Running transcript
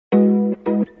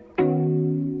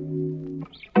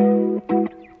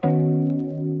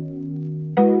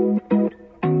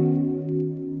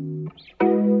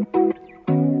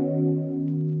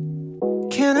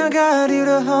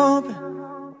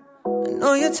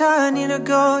the time, need to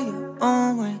go your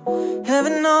own way.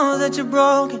 Heaven knows that you're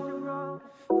broken.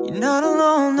 You're not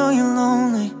alone, no, you're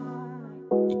lonely.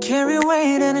 You carry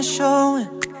weight and it's showing.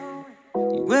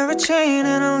 You wear a chain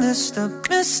and a list of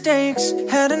mistakes.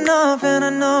 Had enough and I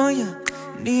know you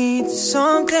need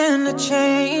something to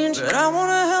change. But I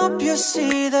wanna help you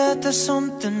see that there's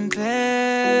something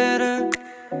better.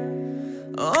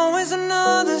 Always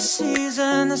another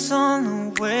season that's on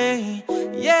the way.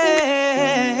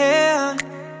 Yeah.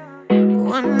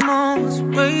 When no one's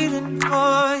waiting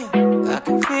for you, I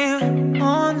can feel you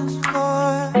on this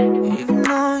floor. Even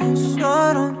though you're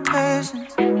short on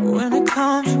patience, when it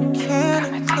comes you can't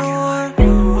ignore.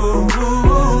 Ooh.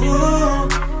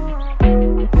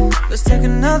 Let's take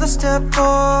another step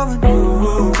forward.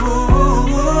 Ooh.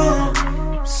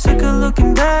 Sick of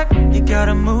looking back, you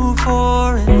gotta move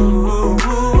forward. Ooh.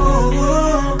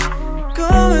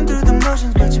 Going through the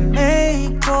motions, but you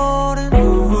make golden.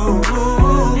 Ooh.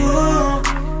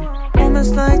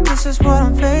 Moments like this is what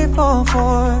I'm faithful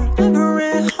for.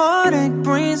 Every heartache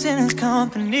brings in its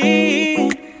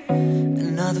company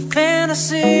another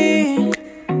fantasy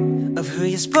of who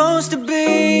you're supposed to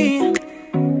be.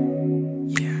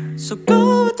 Yeah. So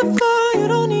go with the flow, you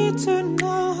don't need to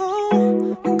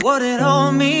know what it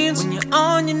all means when you're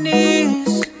on your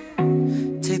knees.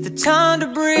 Take the time to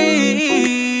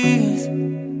breathe.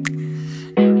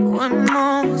 When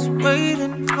no one's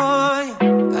waiting for you,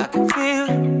 I can feel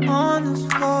you on this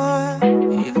floor.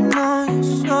 Even though you're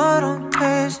short on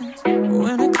patience,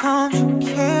 when it comes you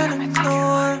can't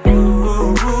ignore.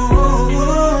 Ooh.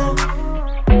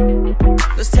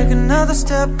 Let's take another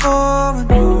step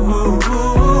forward. Ooh.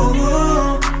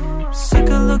 Sick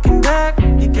of looking back,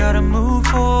 you gotta move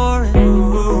forward.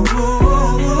 Ooh.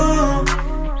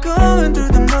 Going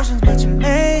through the motions, but you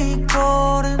make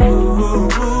golden. Ooh.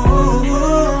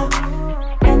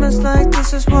 Moments like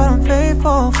this is what I'm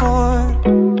faithful for.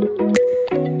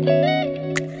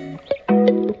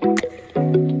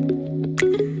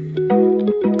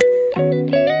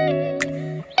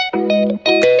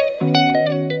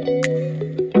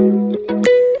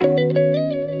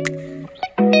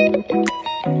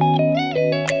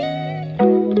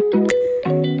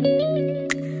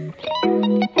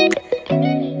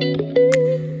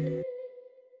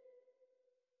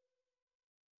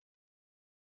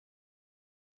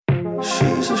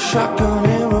 She's a shotgun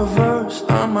in reverse,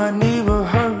 I might need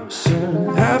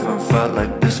rehearsing. Haven't felt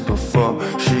like this before,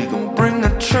 she gon' bring the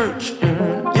church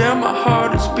in. Yeah, my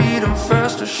heart is beating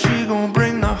faster, she gon'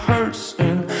 bring the hurts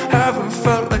in. Haven't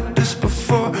felt like this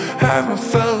before, haven't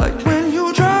felt like when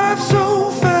you drive so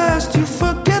fast, you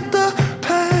forget the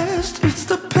past. It's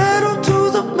the pedal to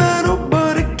the metal,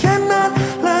 but it cannot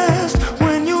last.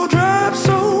 When you drive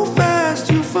so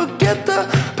fast, you forget the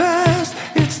past.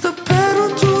 It's the pedal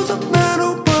to the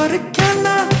metal, but it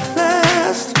cannot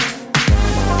last.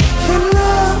 Your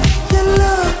love, your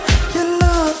love, your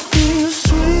love is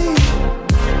sweet.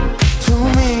 To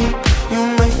me, you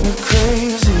make me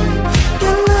crazy.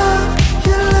 Your love,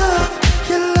 your love,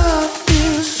 your love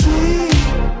is sweet.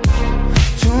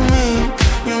 To me,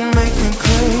 you make me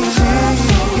crazy.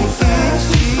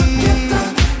 Forget the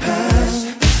past.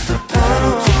 It's the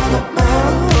pedal to the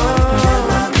metal,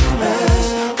 cannot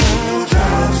last. When you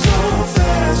drive so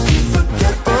fast, you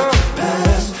forget the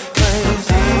past.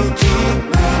 Crazy to the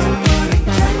metal, but it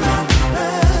cannot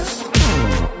last.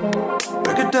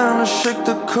 Break it down and shake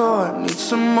the chord, need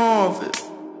some more of it.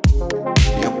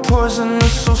 Your poison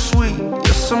is so sweet,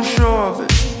 yes I'm sure of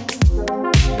it.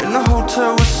 In the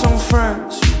hotel with some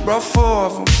friends, you brought 4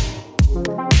 of them.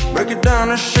 Break it down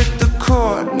and shake the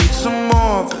chord, need some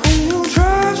more of it. When you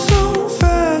drive so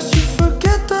fast, you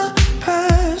forget the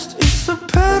past. It's the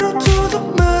pedal to the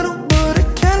metal, but it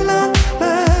cannot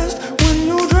last. When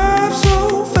you drive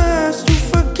so fast, you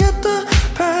forget the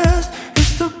past.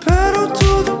 It's the pedal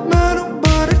to the metal,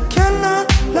 but it cannot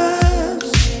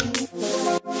last.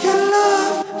 Your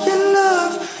love, your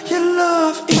love, your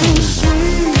love is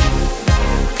sweet.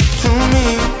 To me,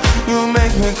 you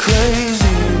make me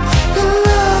crazy. Your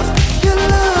love, your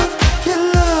love, your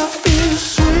love is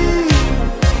sweet.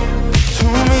 To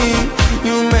me,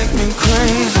 you make me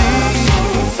crazy.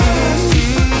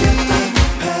 Forget the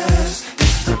past.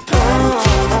 It's the pedal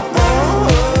to the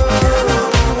metal, cannot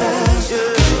last.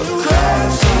 When you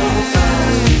drive so fast,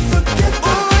 you forget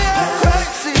the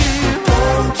past. It's the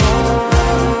pedal to the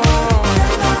metal,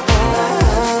 cannot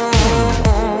last.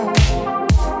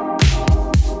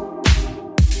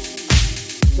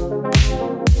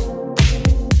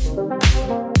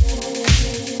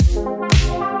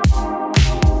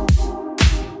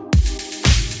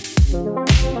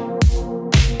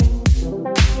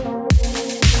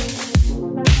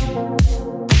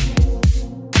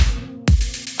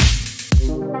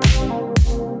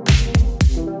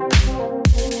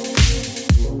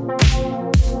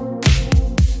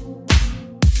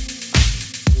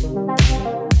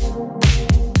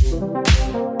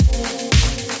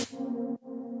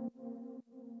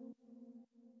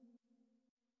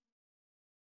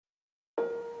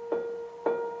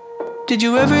 Did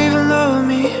you ever even love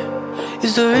me?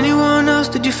 Is there anyone else?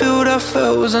 Did you feel what I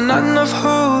felt? Was I not enough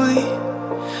holy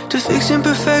to fix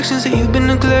imperfections that you've been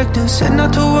neglecting? Said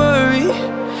not to worry,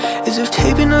 as if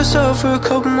taping us up for a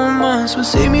couple more months would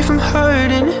save me from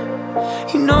hurting.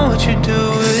 You know what you're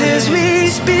doing. 'Cause as we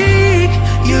speak,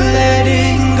 you're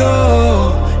letting go.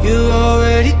 You're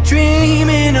already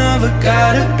dreaming of a guy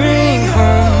to bring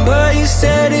home, but you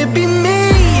said it'd be me,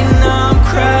 and now I'm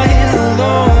crying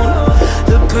alone.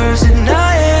 The person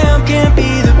I am can't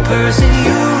be the person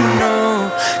you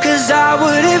know. 'Cause I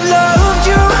would have loved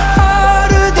you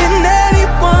harder than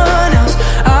anyone else.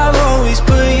 I've always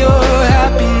put your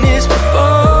happiness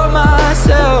before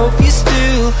myself. You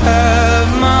still have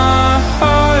my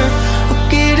heart, I'll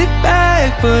get it back,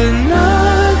 but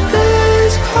not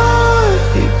this part.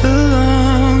 It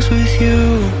belongs with you.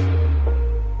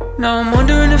 Now I'm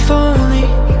wondering if only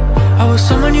I was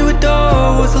someone you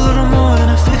adore, with a little more than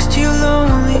a fix to your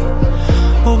lonely.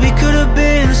 What we could have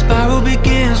been, the spiral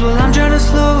begins. Well, I'm drowning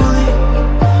slowly.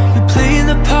 You're playing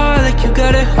the part like you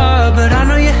got it hard, but I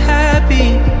know you're happy,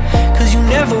 'cause you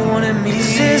never wanted me.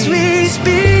 'Cause as we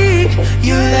speak,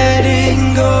 you're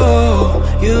letting go.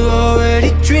 You're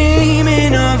already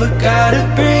dreaming of a guy to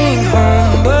bring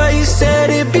home, but you said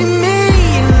it'd be me,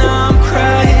 and now I'm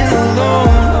crying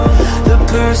alone. The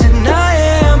person I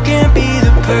am can't be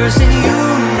the person you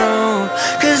know.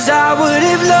 'Cause I would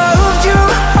have loved you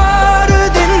harder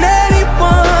than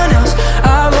anyone else.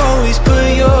 I've always put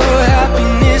your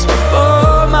happiness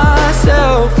before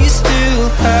myself. You still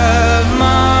have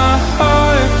my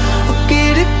heart, I'll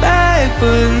get it back,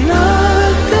 but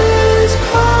not this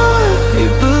part.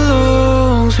 It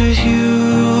belongs with you,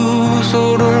 so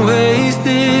don't waste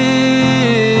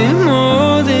it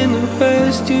more than the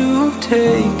rest you've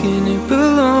taken. It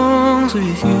belongs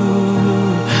with you.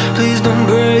 Please don't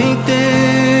break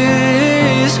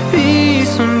this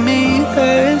piece of me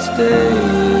that's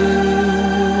staying.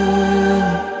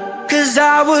 'Cause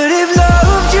I would have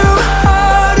loved you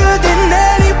harder than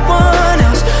anyone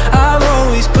else. I've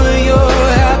always put your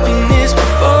happiness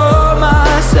before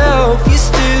myself. You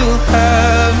still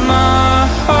have my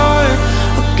heart,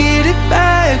 I'll get it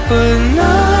back, but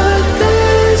not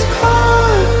this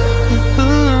part. It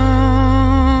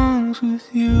belongs with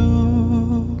you.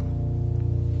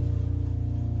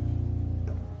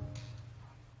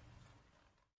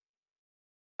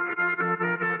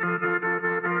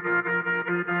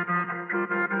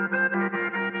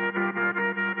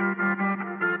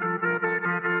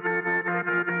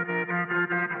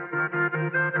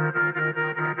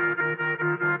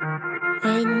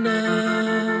 Right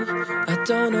now, I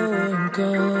don't know where I'm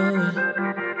going.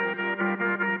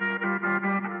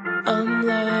 I'm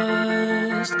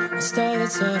lost, I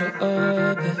started out of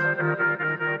orbit.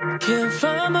 Can't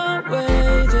find my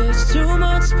way, there's too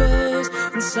much space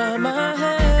inside my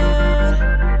head.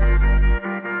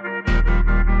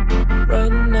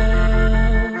 Right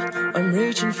now, I'm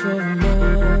reaching for a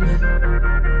moment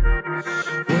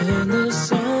when the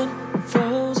sun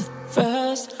falls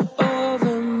fast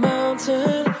over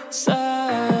mountain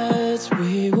sides.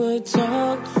 We would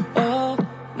talk all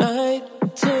night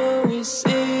till we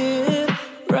see it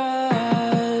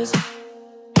rise.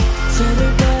 Take me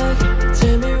back,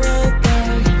 take me right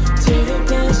back to the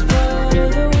best part of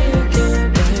the weekend.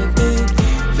 Make me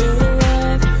feel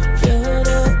alive, feeling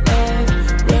alive.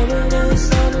 Reminisce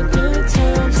on the good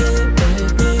times. It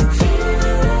make me feel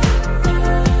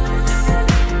alive.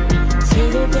 To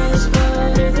the best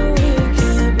part of the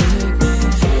weekend. Make me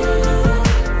feel alive.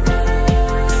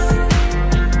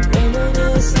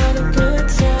 Reminisce on the good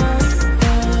times.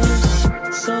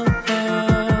 Somehow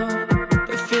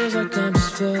it feels like I'm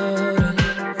just floating.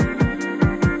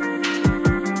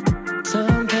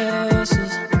 Time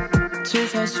passes too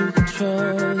fast to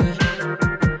control it.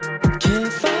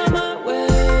 Can't find my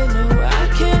way, no, I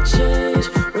can't change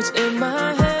what's in my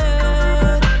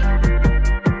head.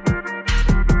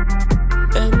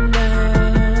 And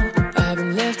now I've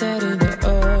been left out in the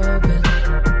open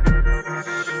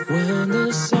when the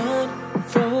sun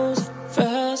falls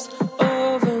fast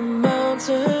over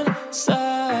mountain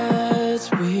sides.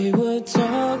 We would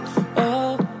talk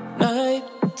all night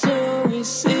till we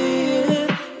see it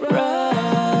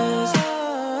rise.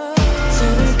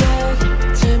 Take me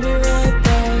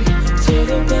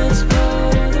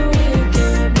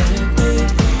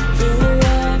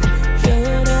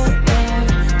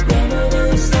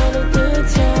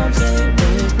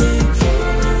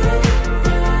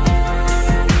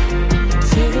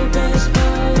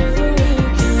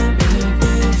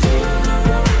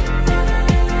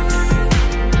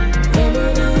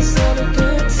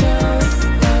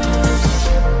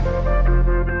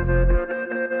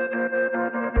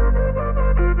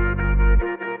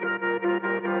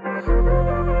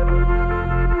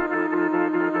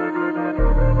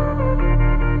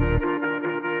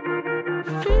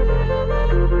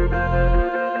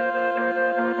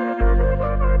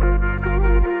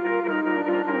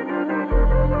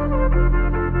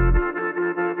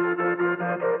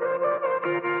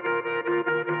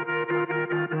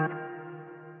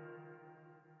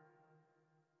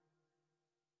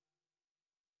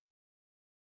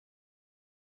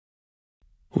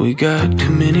We got too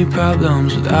many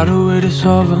problems without a way to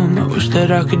solve them. I wish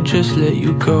that I could just let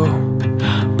you go,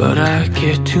 but I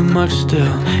care too much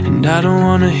still, and I don't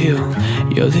wanna heal.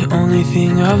 You're the only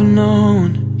thing I've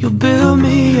known. You build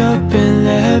me up and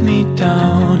let me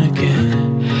down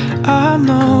again. I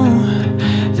know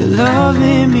that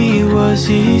loving me was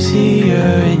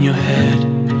easier in your head,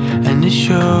 and it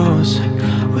shows.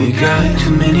 We got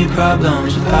too many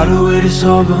problems without a way to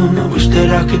solve them. I wish that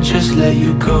I could just let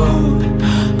you go,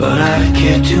 but I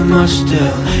care too much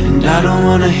still, and I don't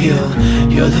wanna heal.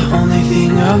 You're the only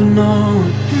thing I've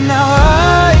known. Now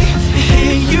I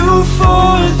hate you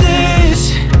for this,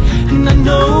 and I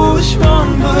know it's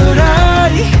wrong, but I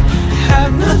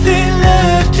have nothing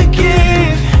left to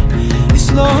give. It's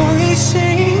slowly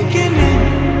sinking in.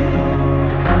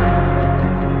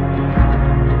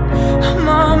 I'm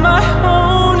on my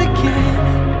own again.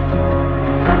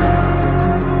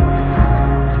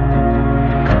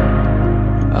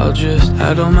 I'll just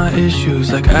hide all my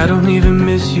issues like I don't even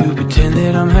miss you. Pretend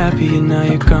that I'm happy and now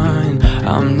you're gone.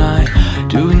 I'm not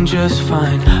doing just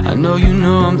fine. I know you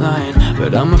know I'm lying,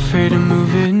 but I'm afraid of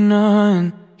moving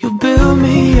on. You build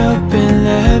me up and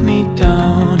let me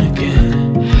down again.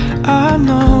 I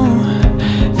know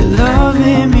that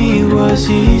loving me was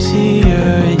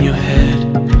easier in your head,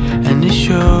 and it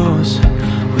shows.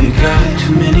 We got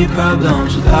too many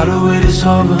problems without a way to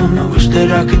solve them. I wish that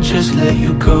I could just let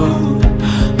you go,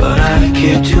 but I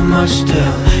care too much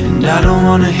still, and I don't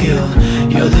wanna heal.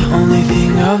 You're the only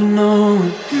thing I've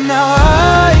known. Now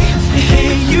I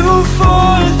hate you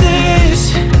for this,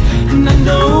 and I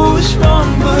know it's wrong,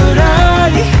 but I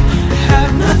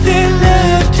have nothing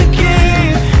left to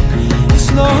give. It's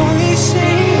slowly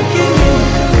sinking in.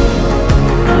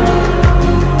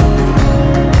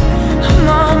 I'm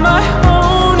on my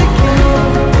own again.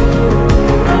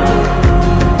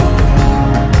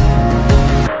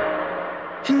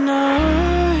 And I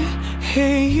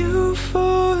hate you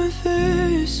for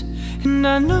this, and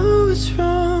I know it's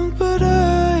wrong, but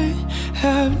I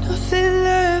have nothing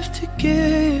left to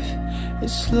give.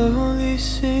 It's slowly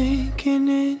sinking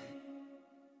in.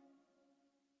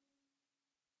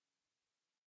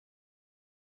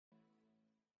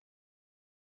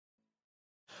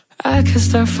 I can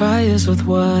start fires with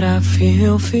what I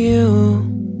feel for you.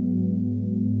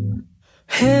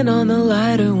 Hand on the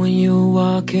lighter when you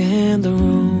walk in the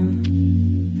room.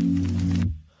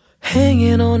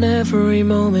 Hanging on every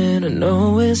moment, I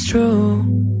know it's true.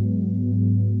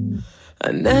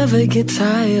 I never get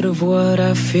tired of what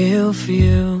I feel for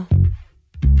you.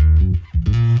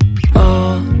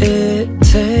 All it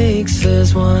takes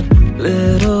is one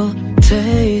little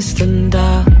taste, and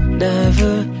I'll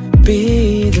never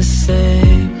be the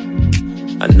same.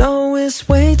 I know it's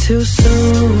way too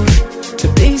soon to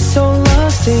be so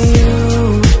lost in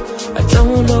you. I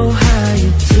don't know how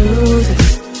you do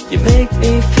this. You make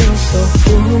me feel so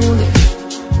foolish.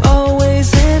 Always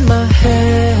in my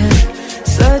head,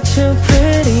 such a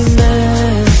pretty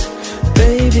mess,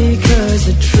 baby, 'cause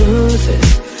the truth is,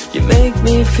 you make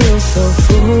me feel so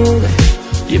foolish.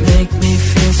 You make me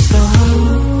feel so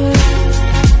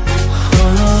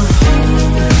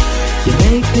you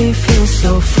make me feel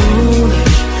so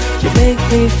foolish. You make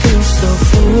me feel so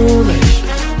foolish.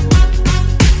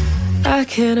 I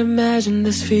can't imagine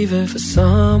this fever for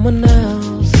someone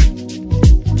else.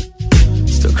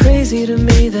 Still crazy to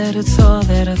me that it's all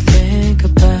that I think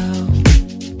about.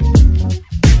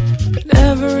 And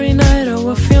every night I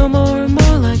will feel more and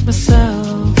more like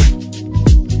myself,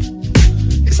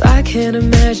 'cause I can't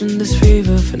imagine this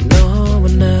fever for no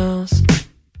one else.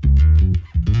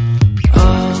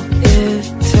 All it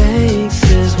takes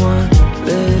is one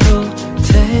little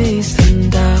taste,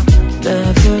 and I'll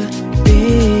never be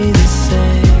the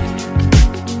same.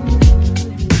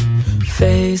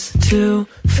 Face to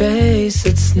face,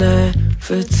 it's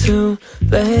never too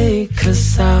late,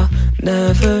 'cause I'll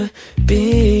never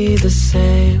be the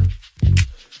same.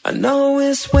 I know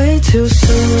it's way too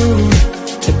soon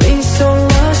to be so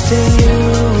lost in you.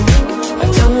 I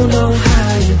don't know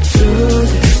how you do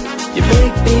this. You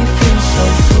make me feel so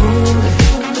foolish.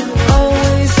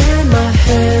 Always in my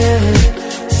head,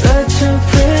 such a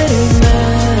pretty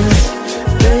mess,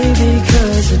 baby,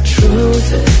 'cause the truth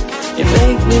is, you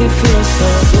make me feel so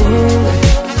foolish.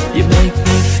 You make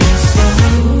me feel so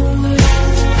foolish.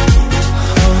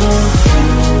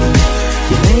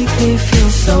 You make me feel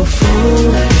so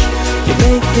foolish. You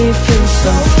make me feel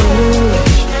so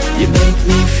foolish. You make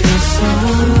me feel so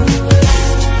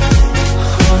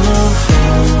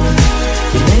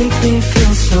you make me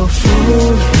feel so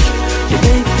foolish. You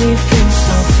make me feel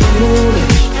so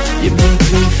foolish. You make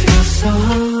me feel so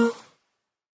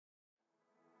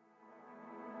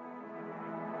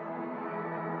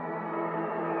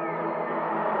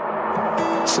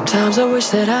Sometimes I wish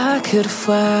that I could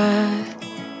fly,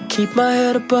 keep my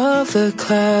head above the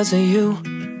clouds, and you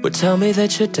would tell me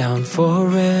that you're down for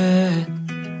it.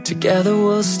 Together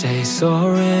we'll stay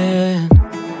soaring.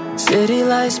 City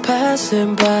lights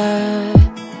passing by,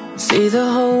 see the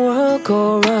whole world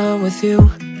go round with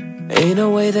you. Ain't no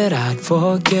way that I'd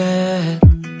forget.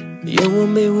 You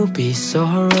and me will be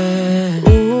soaring.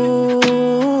 Ooh,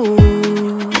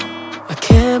 I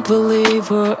can't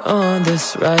believe we're on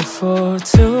this ride for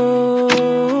two.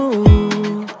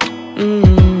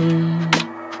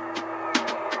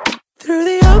 Through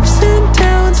the ups and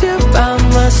downs, you're by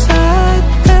my side.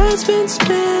 Head's been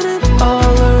spinning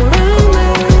all around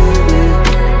lately.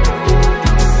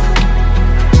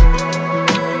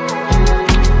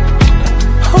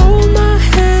 Hold my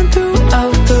hand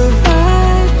throughout the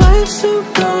ride. Life's a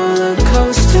roller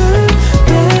coaster,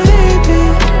 baby.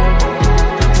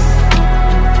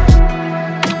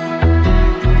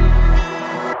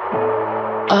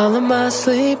 All of my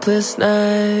sleepless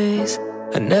nights,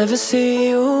 I never see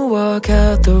you walk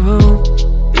out the room.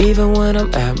 Even when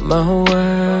I'm at my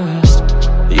worst,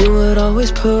 you would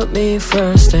always put me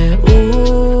first. And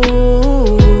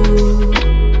ooh,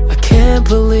 I can't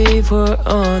believe we're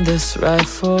on this ride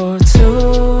for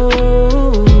two.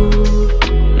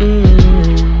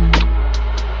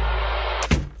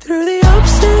 Through the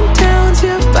ups and downs,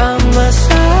 you're by my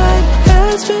side.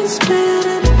 Head's been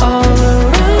spinning all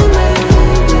around lately.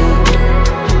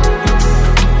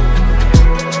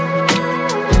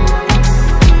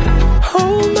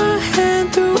 Hold my hand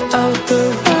throughout the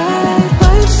ride.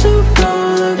 Life's a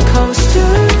roller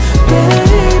coaster,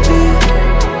 baby.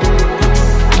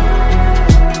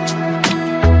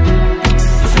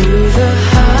 Through the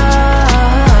highs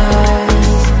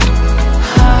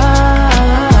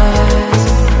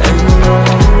and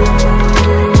lows.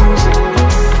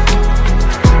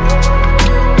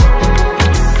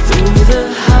 Through the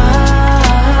highs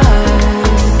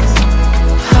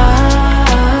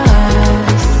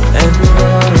and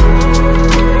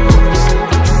lows.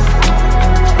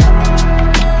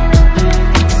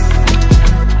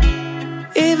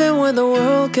 Even when the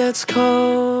world gets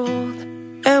cold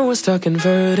and we're stuck in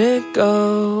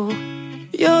vertigo,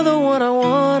 you're the one I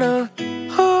wanna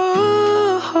hold.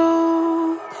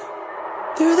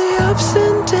 Through the ups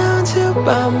and downs, you're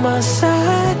by my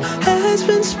side. Head's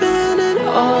been spinning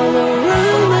all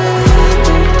around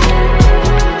lately.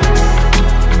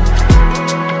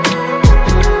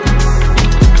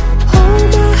 Hold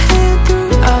my hand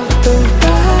throughout the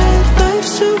ride.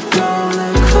 Life's a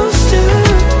roller coaster,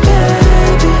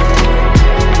 baby.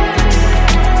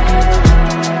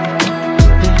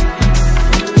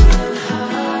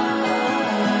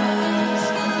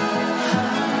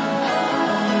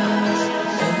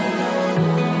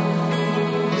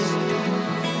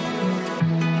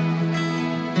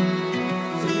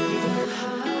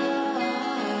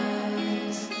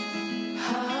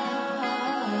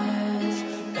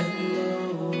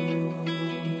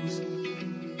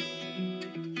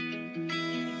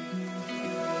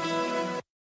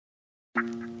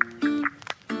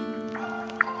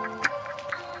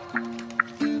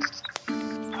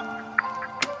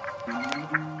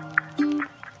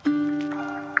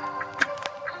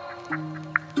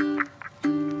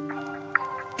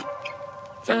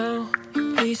 Found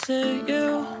peace in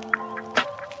you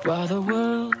while the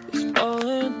world is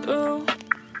falling through.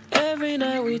 Every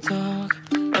night we talk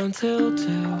until 2.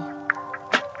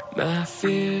 My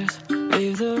fears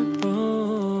leave the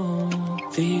room.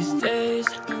 These days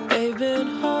they've been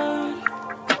hard,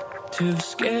 too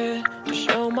scared to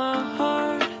show my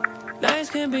heart. Nights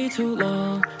can be too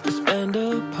long to spend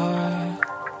apart,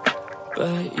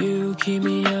 but you keep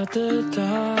me out the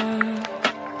dark.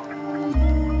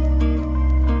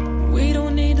 We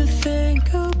don't need to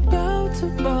think about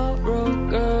tomorrow,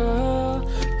 girl,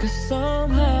 'cause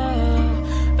somehow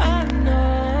I know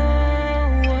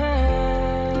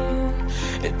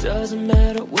it doesn't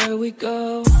matter where we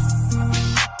go.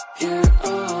 You're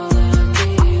all I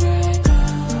need right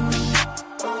now.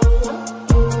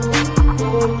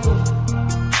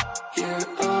 You're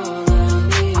all I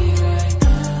need right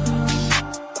now.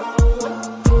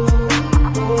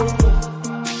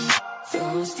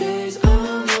 Those days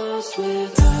I'm lost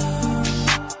without.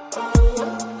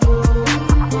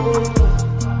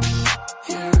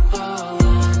 You're all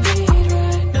I need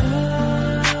right now.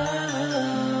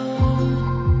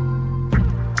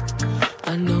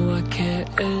 I know I can't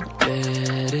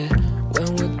admit it. When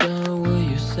we're done, will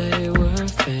you say we're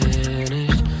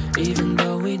finished? Even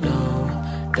though we know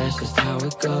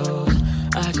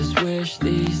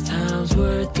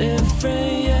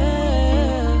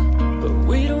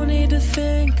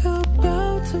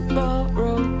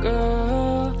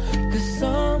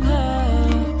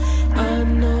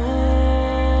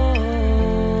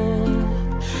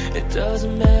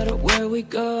doesn't matter where we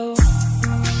go.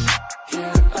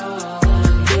 You're all I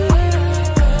need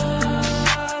right now.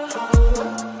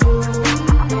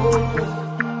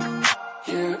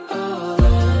 You're all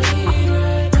I need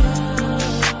right now.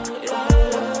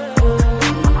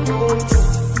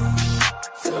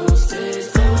 Those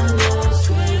days don't last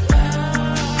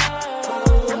without.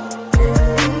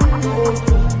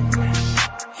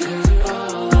 You're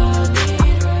all I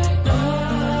need right now.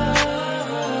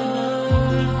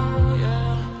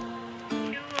 Yeah.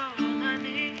 You're all I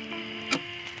need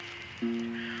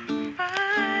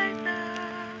right now.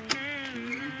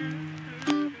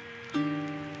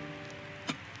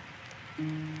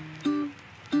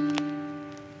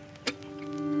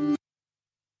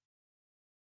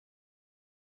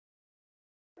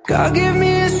 God, give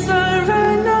me a sign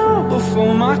right now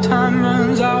before my time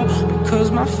runs out,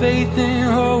 because my faith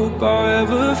and hope are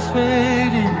ever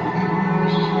fading.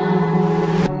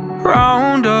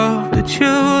 Round up the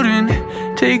children,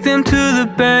 take them to the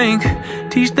bank,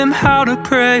 teach them how to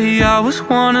pray. I was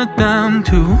one of them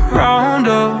too. Round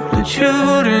up the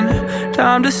children,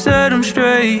 time to set them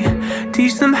straight,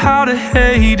 teach them how to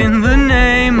hate in the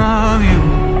name of you.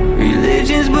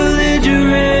 Religion's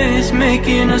belligerence,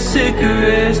 making us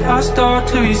cigarettes. I start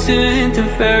to resent the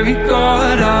very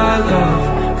God I love.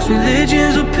 'Cause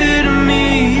religion's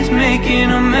epitome is making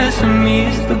a mess of me.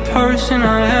 It's the person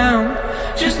I am,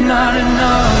 just not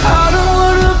enough. I don't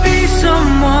wanna be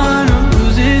someone who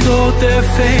loses all their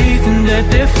faith and that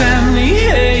their family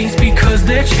hates because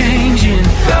they're changing.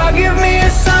 God, give me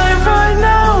a sign right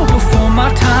now before my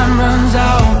time runs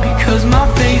out, because my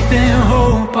faith and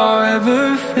hope are ever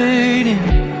fading.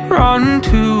 Run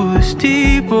to the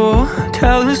steeple,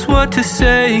 tell us what to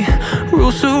say,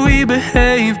 rules so we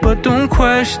behave but don't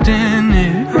question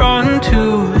it. Run to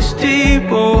the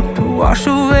steeple to wash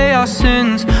away our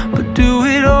sins, but do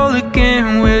it all again.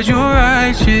 Where's your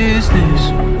righteousness?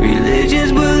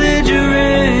 Religion's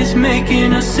belligerence, making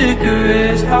us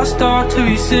cigarettes. I start to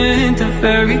resent the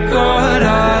very God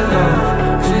I love.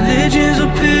 'Cause religion's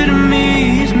epitome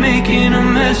is making a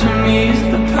mess of me. It's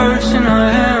the person I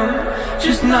am,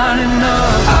 just not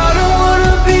enough. I don't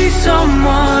wanna be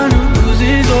someone who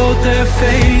loses all their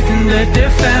faith and that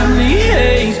their family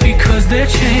hates because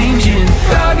they're changing.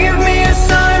 God, give me a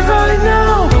sign right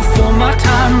now before my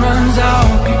time runs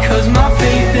out, because my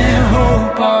faith and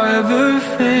hope are ever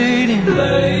fading.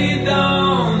 Lay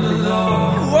down the law,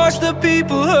 watch the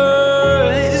people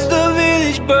hurt as the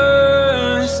village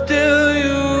burns. Still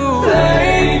you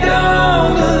lay down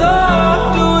the law,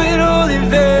 do it all in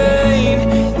vain.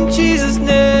 In Jesus'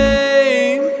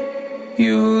 name,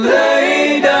 you lay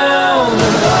down the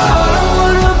law. I don't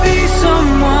wanna be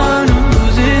someone who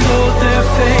loses all their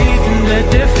faith and that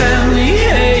their family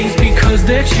hates because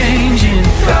they're changing.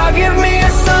 God, give me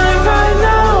a sign right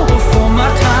now before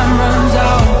my time runs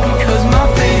out, because my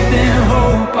faith and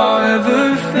hope are ever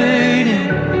fading.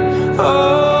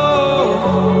 Oh,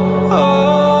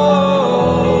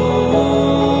 oh,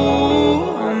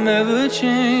 I'm ever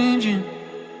changing.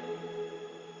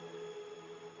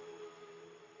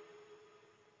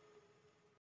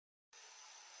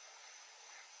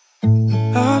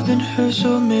 I've been hurt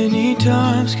so many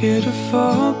times, scared to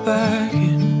fall back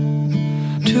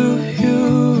into you.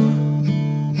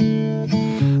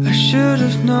 I should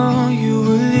have known you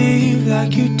would leave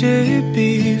like you did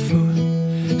before.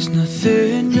 It's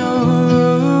nothing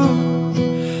new.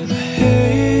 I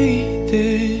hate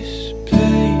this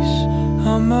place.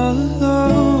 I'm all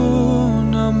alone,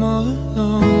 I'm all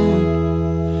alone.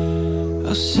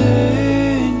 I'll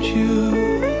send you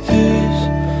this,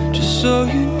 just so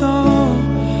you know,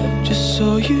 just so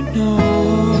you know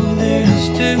that I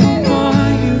still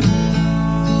want you.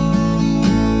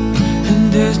 And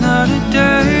there's not a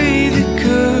day that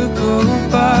could go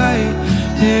by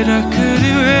that I could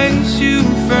erase you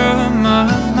from my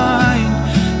mind.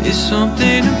 There's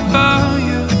something about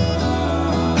you,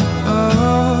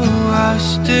 oh, I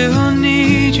still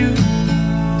need you.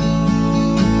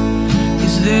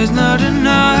 'Cause there's not a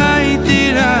night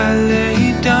that I lay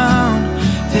down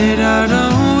that I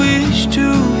don't wish to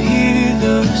hear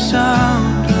the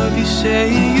sound of you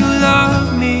saying you love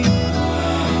me.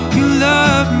 You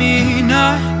love me,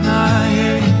 nah, nah,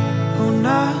 yeah. Oh,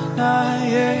 nah, nah,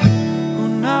 yeah. Oh,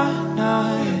 nah, nah,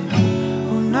 yeah.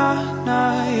 Oh, nah,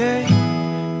 nah, yeah.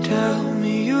 Tell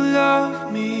me you love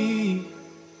me.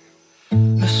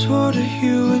 I swore to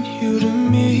you and you to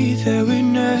me that we'd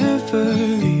never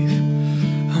leave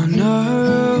on our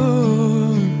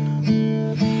own.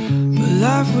 But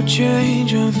life would change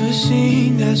unforeseen,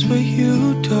 that's what you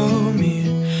told me.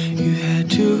 You had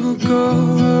to go.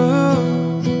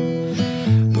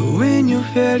 When you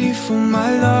you're ready for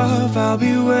my love, I'll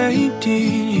be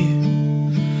waiting here.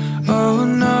 Oh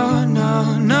no,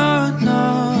 no, no,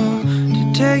 no,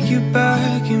 to take you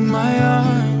back in my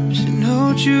arms and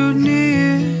hold you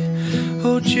near,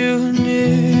 hold you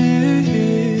near.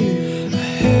 I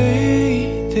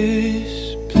hate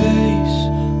this place,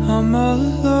 I'm all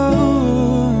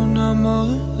alone, I'm all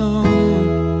alone.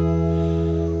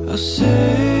 I'll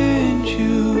send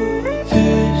you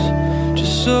this,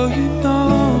 just so you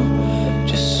know,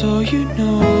 just so you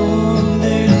know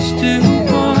that I still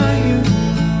want you.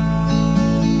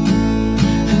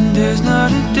 And there's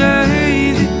not a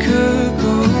day that could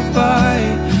go by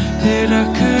that I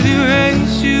could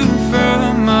erase you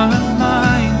from my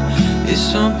mind. There's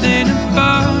something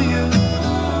about you,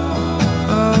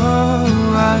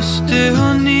 oh, I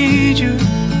still need you.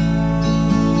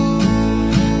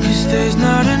 There's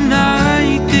not a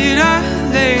night that I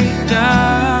lay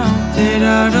down that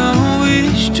I don't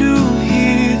wish to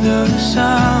hear the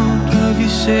sound of you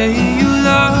saying you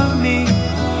love me,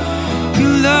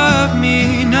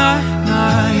 nah,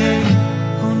 nah, yeah.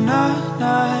 Oh, nah,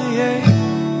 nah, yeah.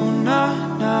 Oh, nah,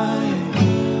 nah,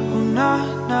 yeah. Oh, nah,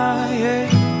 nah, yeah.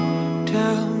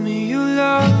 Tell me you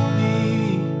love me.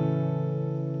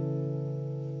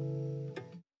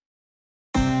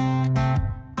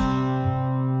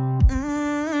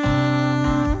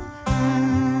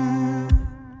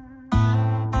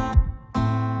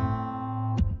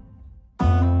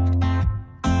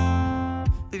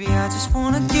 Baby, I just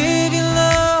wanna give you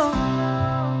love.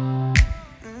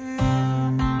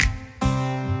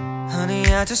 Honey,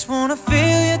 I just wanna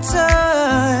feel your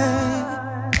touch.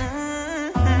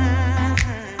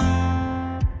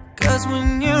 'Cause when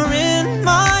you're in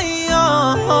my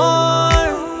arms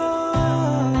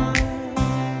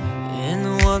and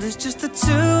the world is just the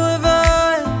two of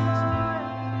us,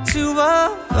 two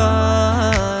of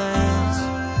us,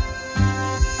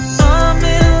 I'm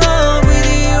in love with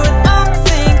you and I'm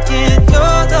thinking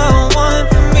you're the one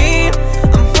for me.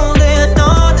 I'm holding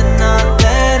on and not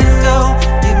letting go.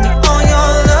 Give me all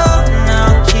your love and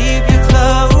I'll keep you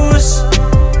close.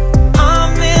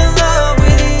 I'm in love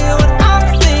with you and I'm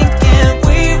thinking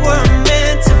we were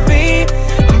meant to be.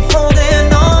 I'm holding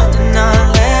on and not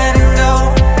letting go.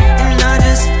 And I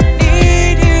just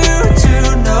need you to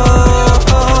know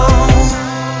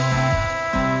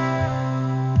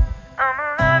I'ma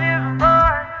love you for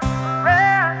the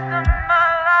rest of my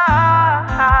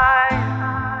life.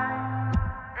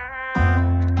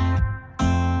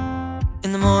 In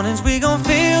the mornings we gon'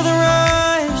 feel the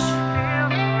rush.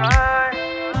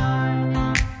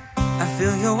 I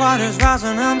feel your waters rise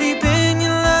when I'm deep in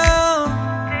your love.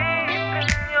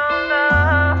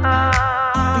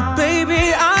 And baby,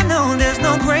 I know there's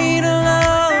no greater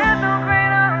love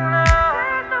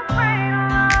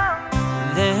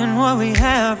than what we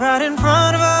have right in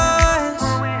front of us.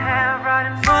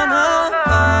 Front of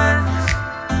us.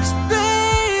 'Cause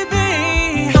baby,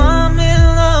 I'm in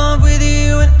love with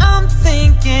you and I'm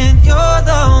thinking you're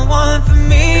the one for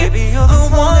me. Baby, you're the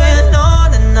one. Holding on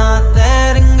and not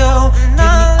letting go. Give me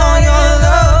all your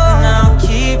love and I'll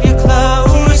keep you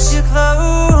close.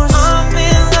 I'm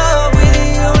in love with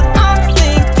you and I'm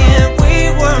thinking we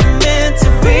were meant to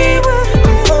be.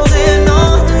 I'm holding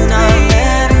on and not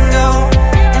letting go.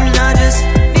 And I just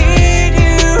need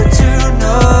you to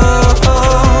know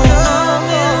I'm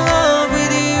in love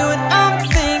with you and I'm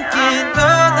thinking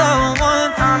you're the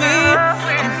one for me.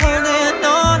 I'm holding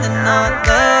on and not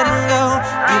letting go.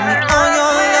 Give me all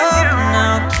your love and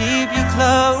I'll keep you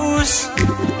close.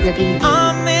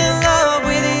 I'm in love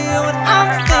with you and I'm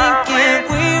thinking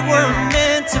we were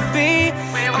meant to be.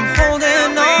 I'm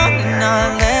holding on and not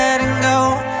letting go.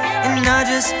 And I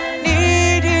just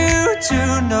need you to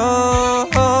know.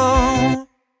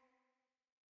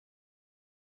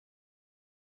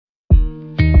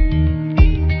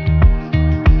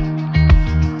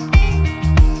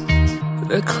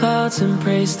 The clouds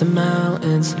embrace the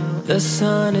mountains. The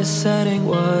sun is setting,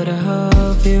 what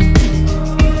of you?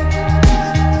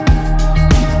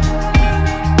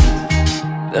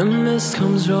 The mist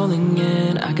comes rolling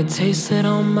in, I could taste it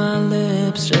on my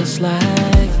lips, just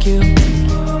like you.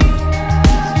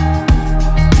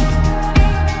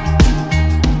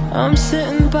 I'm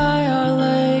sitting by our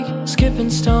lake, skipping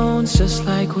stones just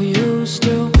like we used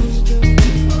to.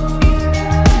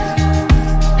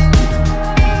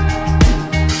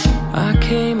 I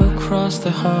came across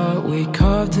the heart we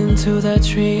carved into that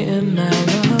tree in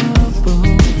Malibu.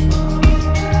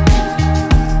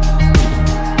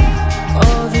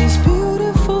 All these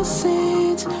beautiful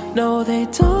scenes, no, they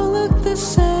don't look the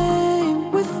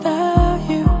same without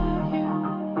you.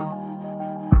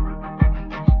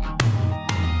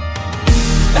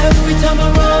 Every time I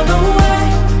run away,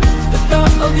 the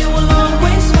thought of you will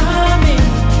always find me.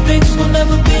 Things will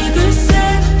never be the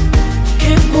same.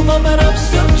 Can't move on but I'm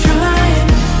still trying.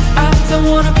 I don't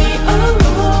wanna be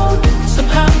alone.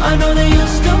 Somehow I know that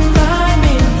you'll still find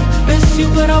me. Miss you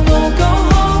but I won't go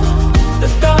home. The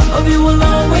thought of you will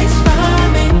always find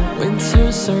me.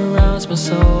 Winter surrounds my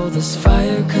soul. This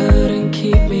fire couldn't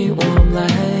keep me warm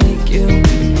like you.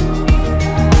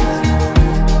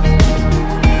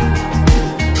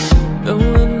 No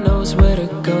one knows where to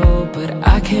go, but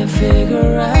I can't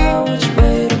figure out which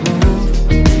way to move.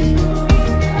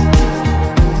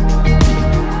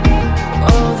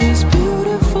 All these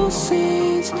beautiful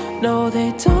scenes, no,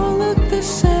 they don't look the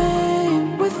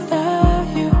same without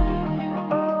you.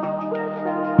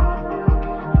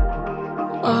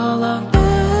 All our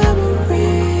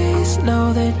memories,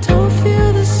 no, they don't feel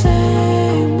the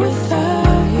same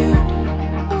without you.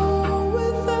 Oh,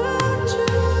 without you.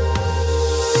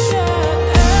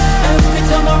 Yeah. Every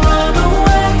time I run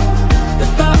away, the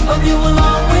thought of you will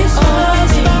always find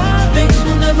me. Things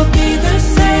will never be the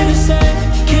same.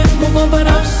 Can't move on but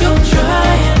I'm still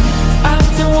trying. I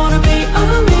don't wanna be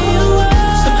alone.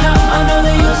 Somehow I know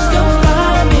that you'll still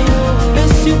find me.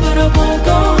 Miss you but I won't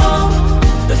go home.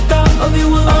 The thought of you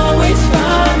will always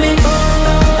find me. The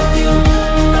thought of you,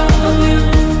 the thought of you,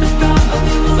 the thought of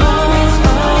you will always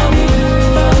find me. The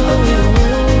thought of you,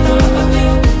 the thought of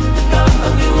you, the thought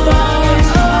of you will always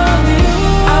find me.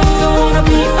 I don't wanna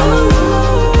be alone.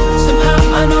 Somehow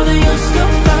I know that you'll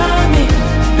still find me.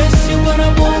 Miss you but I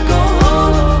won't go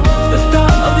home. The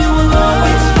thought of you will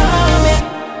always find me.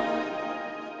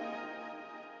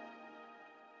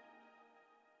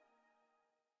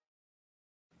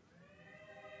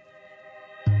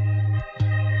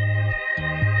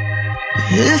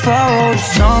 If I wrote a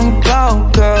song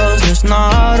about girls that's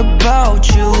not about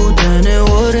you, then it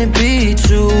wouldn't be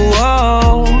too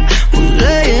old. We're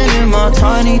laying in my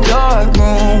tiny dark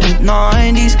room with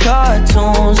 90s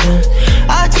cartoons, and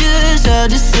I just had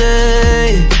to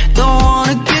say, don't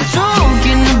wanna get drunk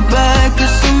in the back of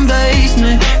some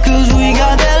basement, cause we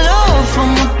got that love from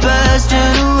the past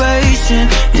generation.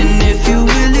 And if you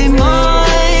really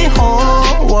my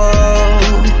whole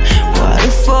world, why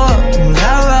the fuck would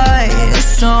I write a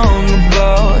song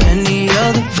about any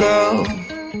other girl?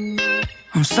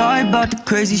 I'm sorry about the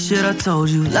crazy shit I told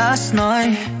you last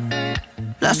night.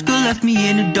 Last girl left me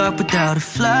in the dark without a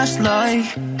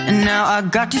flashlight, and now I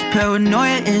got this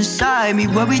paranoia inside me,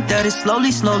 worried that it's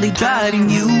slowly, slowly driving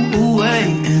you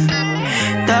away. And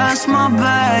that's my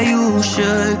bad, you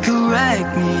should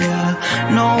correct me.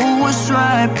 I know what's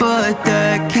right, but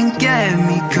that can get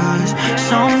me, cause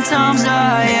sometimes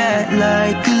I act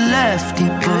like a lefty,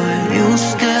 but you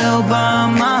still by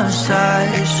my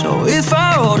side. So if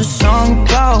I wrote a song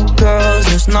about girls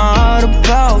that's not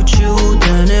about you,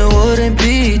 then it wouldn't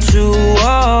be too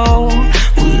old.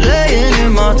 We're laying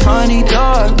in my tiny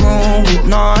dark room with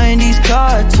 90s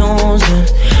cartoons, and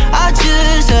I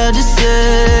just had to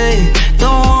say,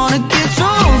 don't wanna get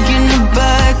drunk in the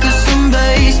back of some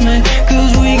basement,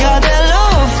 cause we got that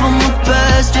love from the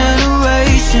past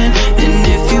generation. And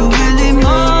if you really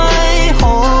my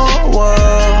whole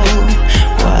world,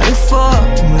 why the fuck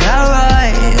would I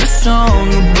write a song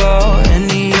about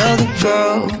any other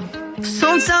girl?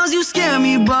 Sometimes you scare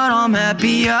me, but I'm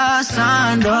happy I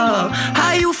signed up.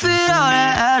 How you fit all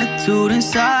that attitude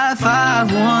inside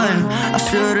 5'1"? I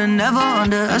should've never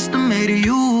underestimated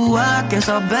you. Well, I guess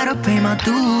I better pay my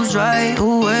dues right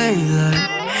away. Like,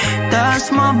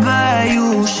 that's my bad,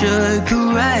 you should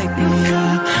correct me. I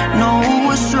know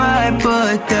what's right,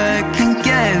 but that can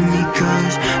get me,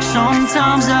 cause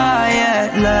sometimes I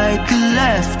act like a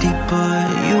lefty, but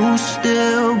you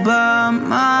still by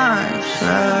my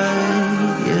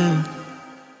side, yeah.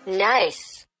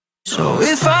 Nice. So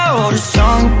if I wrote a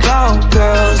song about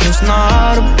girls that's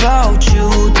not about you,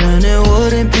 then it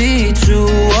wouldn't be too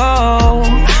old.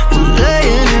 We're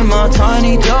laying in my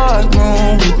tiny dark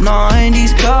room with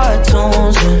 90s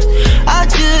cartoons, and I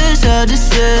just had to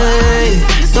say,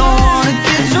 don't wanna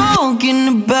get drunk in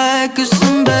the back of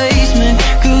some basement,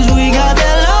 cause we got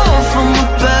that love from the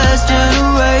past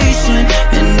generation.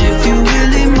 And if you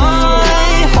really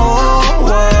my whole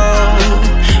world,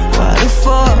 why the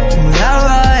fuck would I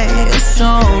write a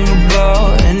song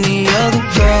about any other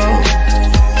girl?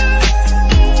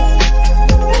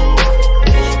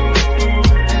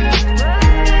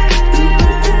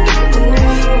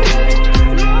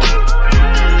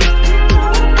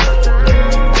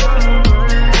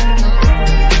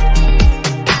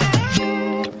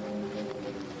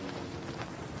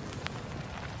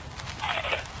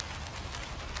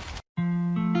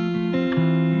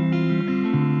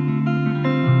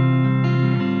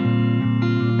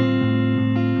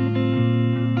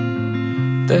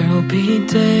 There'll be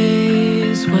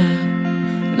days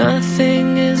when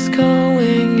nothing is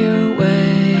going your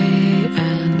way,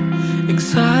 and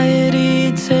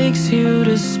anxiety takes you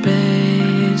to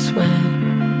space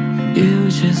when you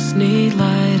just need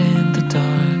light in the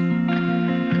dark.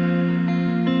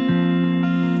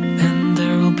 And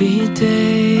there'll be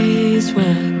days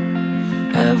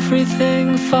when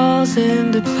everything falls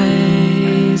into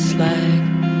place, like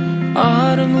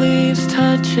autumn leaves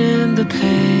touching the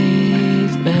pavement.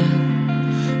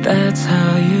 That's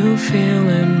how you feel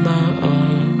in my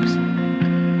arms.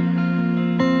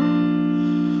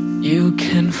 You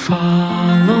can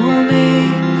follow me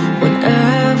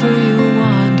whenever you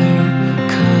wander,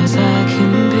 'cause I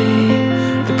can be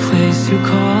the place you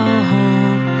call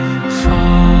home.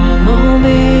 Follow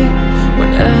me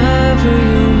whenever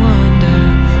you wonder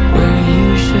where you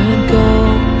should go.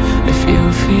 If you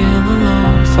feel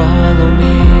alone, follow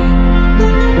me.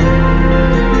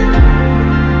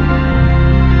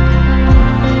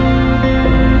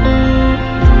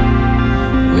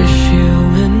 Wish you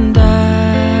and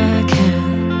I can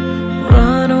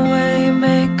run away,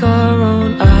 make our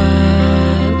own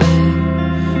island,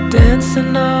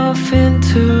 dancing off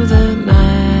into the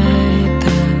night.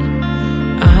 Then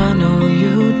I know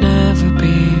you'd never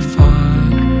be far.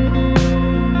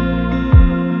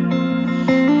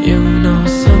 You know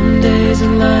some days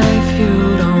in life you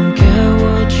don't get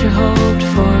what you hoped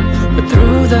for, but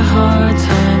through the hard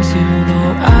times you know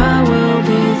I will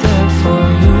be there for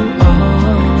you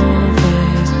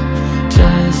always.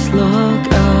 Just look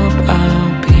up,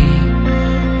 I'll be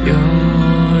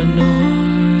your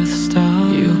North Star.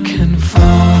 You can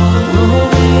follow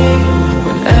me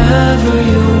whenever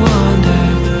you wander,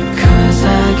 'cause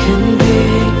I can be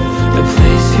the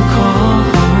place you call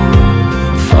home.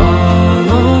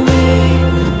 Follow me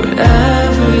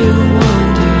whenever you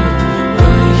wonder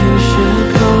where you should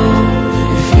go.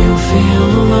 If you feel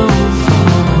alone,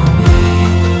 follow me.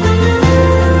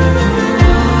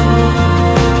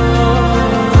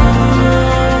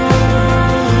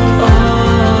 Oh,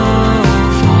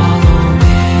 follow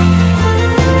me.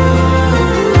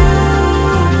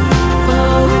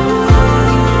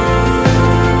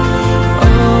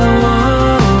 Oh,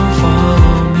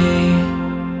 follow me.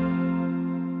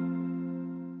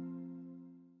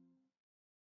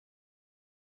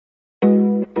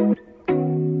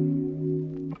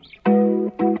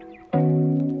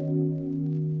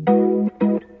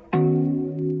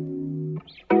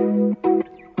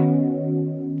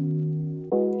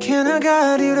 Can I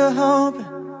guide you to hope?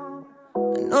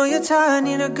 I know you're tired,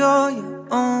 need to go your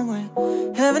own way.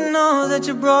 Heaven knows that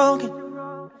you're broken.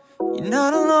 You're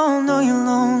not alone, no, you're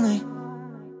lonely.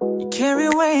 You carry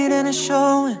weight and it's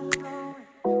showing.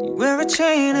 You wear a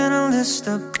chain and a list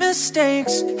of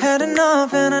mistakes. Had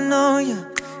enough and I know you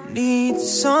need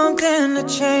something to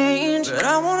change, but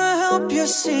I wanna help you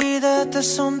see that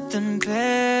there's something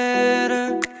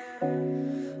better.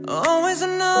 Always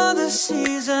another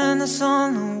season that's on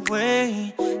the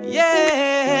way,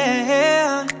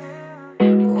 yeah.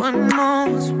 One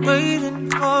moment's waiting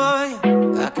for you,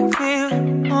 I can feel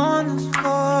you on this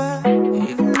floor.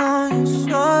 Even though you're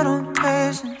short on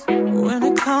patience, when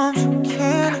it comes you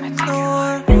can't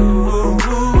ignore. Ooh,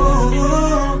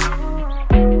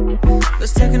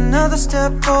 let's take another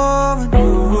step forward.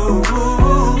 Ooh,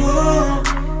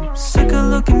 sick of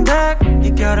looking back,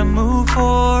 you gotta move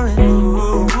forward.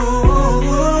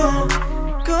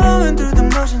 Going through the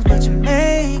motions, but you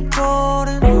make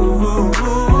golden.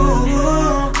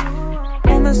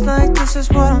 Moments like this is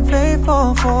what I'm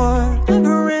faithful for.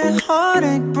 Every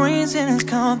heartache brings in its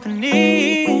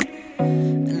company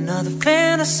another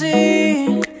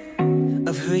fantasy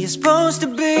of who you're supposed to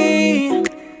be.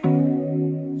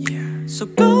 Yeah. So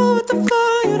go with the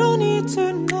flow, you don't need to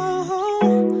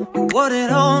know what it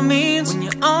all means when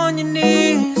you're on your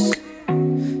knees.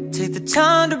 Take the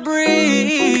time to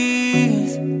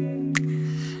breathe.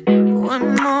 One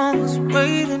moment's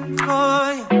waiting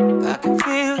for you, I can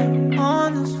feel you on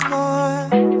this floor.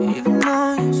 Even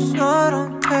though you're short on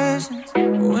patience,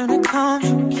 when it comes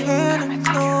you can't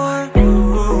ignore.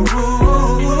 Ooh,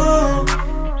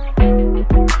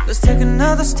 let's take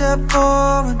another step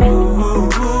forward. Ooh,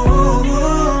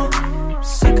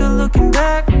 sick of looking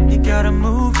back, you gotta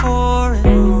move forward.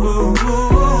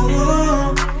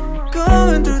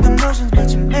 Going through the motions, but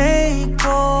you make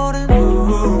golden.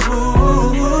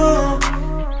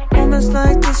 Moments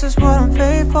like this is what I'm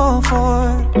faithful for.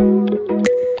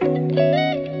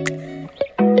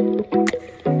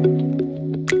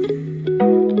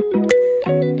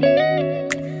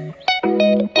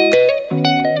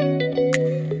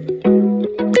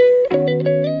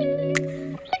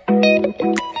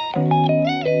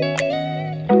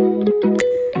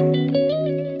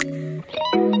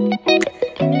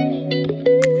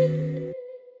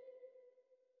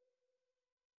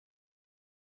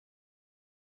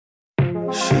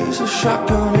 Raise a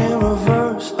shotgun in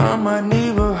reverse, I might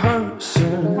need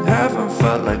rehearsing. Haven't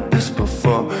felt like this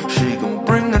before, she gon'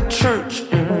 bring the church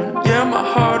in. Yeah, my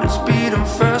heart is beating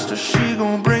faster, she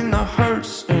gon' bring the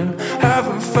hearse in.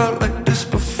 Haven't felt like this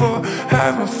before,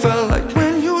 haven't felt like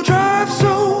when you drive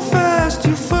so fast,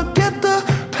 you forget the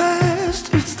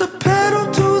past. It's the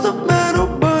pedal to the metal,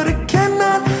 but it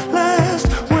cannot last.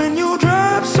 When you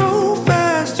drive so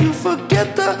fast, you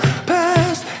forget the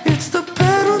past. It's the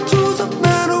pedal to the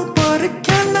metal, but it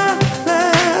cannot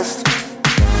last.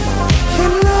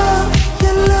 Your love,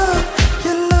 your love,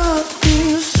 your love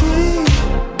is sweet.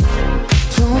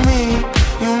 To me,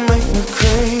 you make me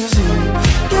crazy.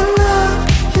 Your love,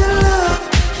 your love,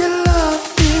 your love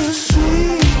is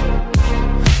sweet.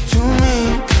 To me,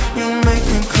 you make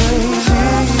me crazy.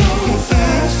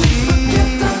 Forget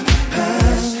the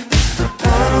past. It's the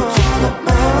pedal to the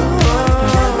metal.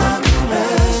 Cannot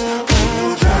last. When you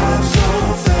drive so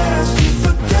fast, you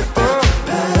forget the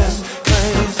past.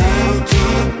 Crazy to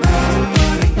the metal,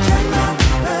 but it cannot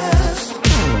last.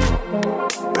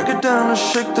 Break it down and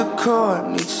shake the chord,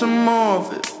 need some more of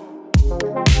it.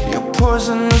 Your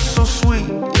poison is so sweet,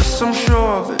 yes I'm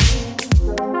sure of it.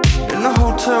 In the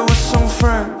hotel with some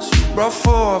friends, you brought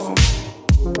 4 of them.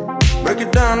 Break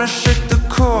it down and shake the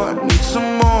chord, need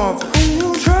some more of it. When you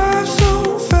drive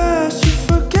so fast, you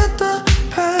forget the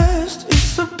past.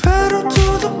 It's the pedal to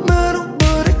the metal,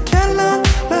 but it cannot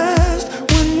last.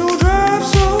 When you drive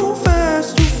so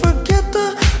fast, you forget the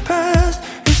past.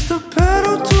 It's the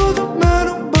pedal to the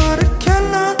metal, but it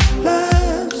cannot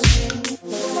last.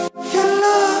 Your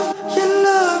love, your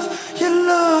love, your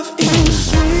love is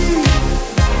sweet.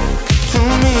 To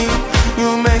me, you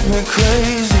make me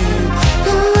crazy.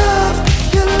 Your love,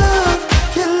 your love,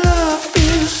 your love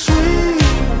is sweet.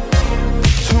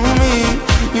 To me,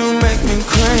 you make me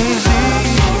crazy.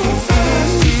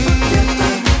 Forget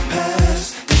the past.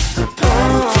 It's the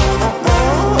pedal to the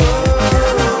metal.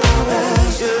 Cannot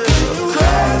last. When you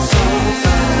drive so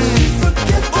fast, you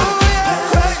forget the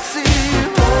past. It's the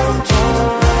pedal to the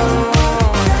metal.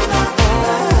 Cannot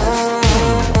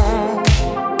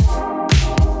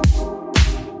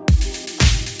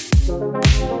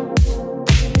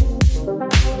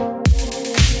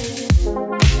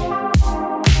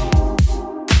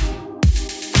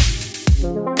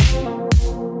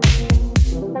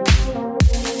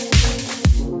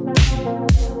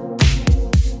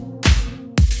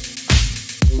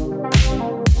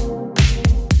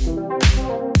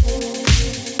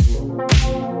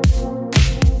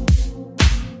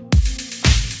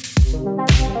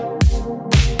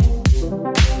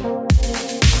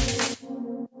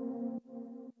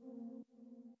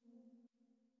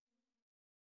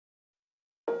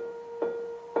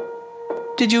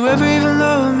Did you ever even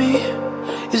love me?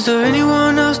 Is there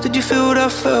anyone else? Did you feel what I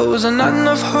felt? Was I not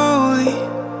enough holy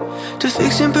to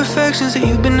fix imperfections that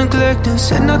you've been neglecting?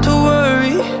 Said not to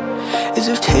worry, as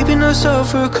if taping us up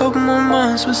for a couple more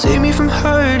months would save me from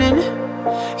hurting.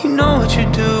 You know what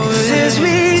you're doing. As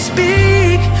we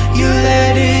speak, you're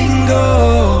letting go.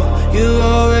 You're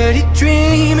already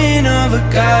dreaming of a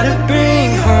guy to bring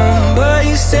home, but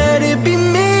you said it'd be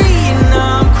me, and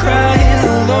now I'm crying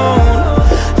alone.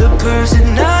 The person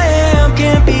I am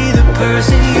can't be the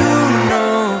person you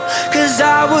know. 'Cause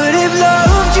I would have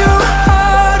loved you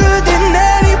harder than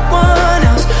anyone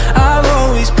else. I've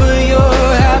always put your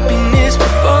happiness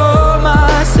before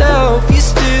myself. You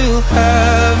still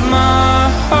have my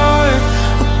heart,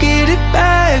 I'll get it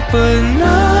back, but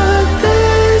not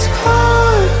this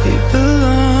part. It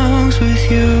belongs with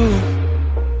you.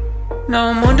 Now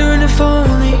I'm wondering if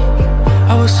only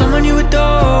I was someone you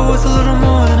adore, with a little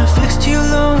more than a fix to your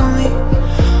lonely.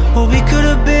 What we could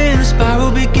have been, the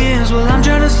spiral begins. Well, I'm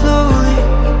trying to slowly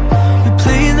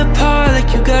replaying the part like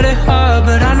you got it hard,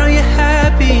 but I know you're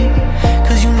happy,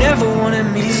 'cause you never wanted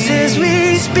me. 'Cause as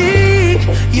we speak,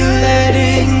 you're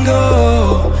letting go.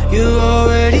 You're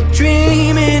already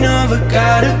dreaming of a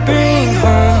guy to bring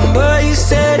home, but you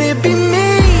said it'd be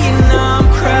me, and now I'm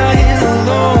crying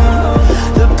alone.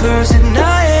 The person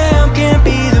I am can't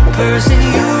be the person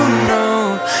you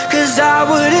know. 'Cause I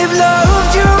would have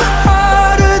loved you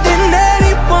harder than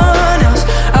anyone else.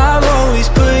 I've always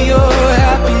put your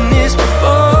happiness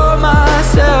before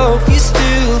myself. You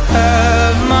still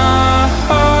have my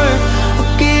heart,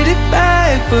 I'll get it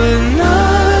back, but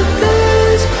not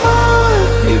this part.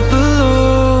 It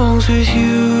belongs with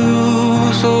you,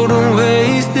 so don't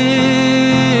waste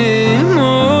it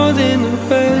more than the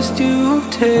rest you've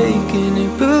taken.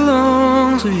 It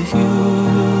belongs with you.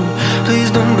 Please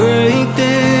don't break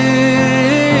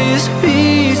this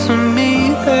piece of me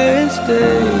that's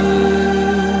staying.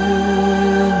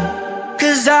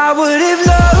 'Cause I would have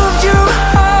loved you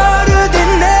hard.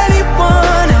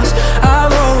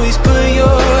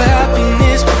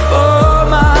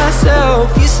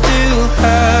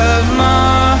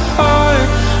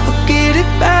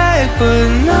 but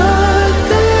not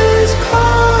this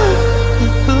part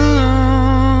that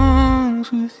belongs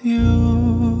with you.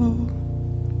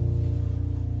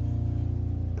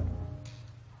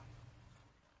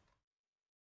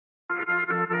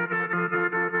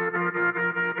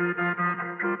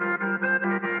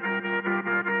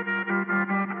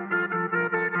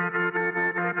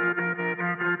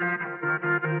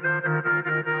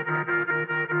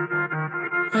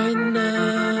 Right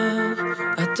now,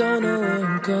 I don't know where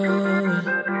I'm going.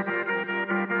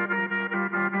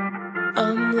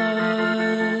 I'm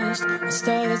lost, I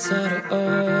started out of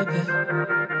orbit.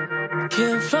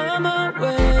 Can't find my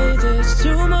way, there's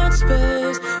too much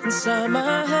space inside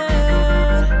my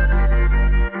head.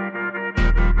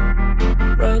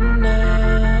 Right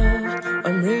now,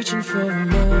 I'm reaching for a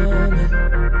moment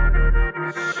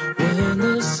when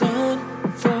the sun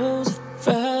falls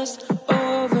fast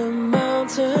over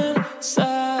mountain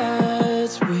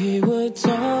sides. We would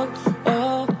talk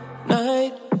all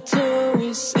night till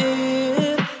we see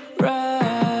it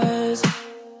rise.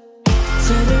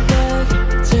 Take me back,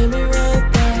 take me right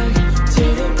back to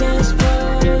the best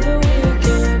part of the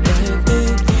weekend. Make me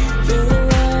feel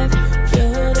alive,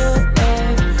 feeling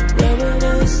alive.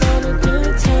 Reminisce on the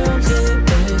good times. It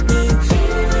make me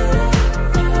feel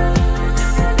alive.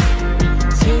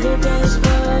 To the best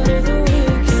part of the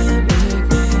weekend. Make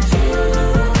me feel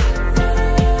alive.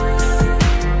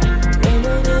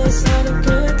 Reminisce on the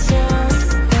good times.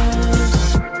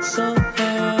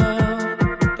 Somehow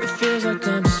it feels like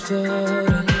I'm just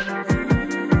floating.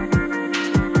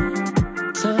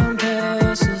 Time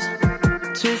passes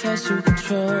too fast to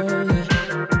control it.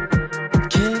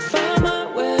 Can't find my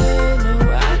way, no,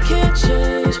 I can't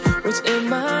change what's in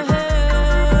my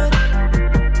head.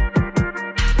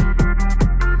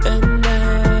 And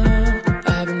now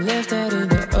I've been left out in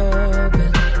the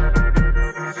open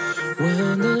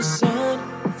when the sun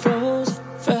falls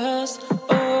fast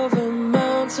over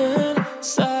mountain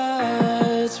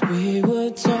sides. We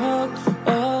would talk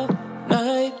all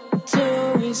night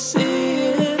till we see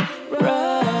it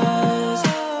rise.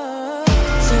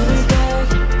 Take me back,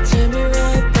 take me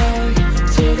right back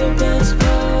to the best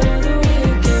part of the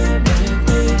weekend. Make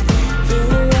me feel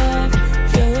alive,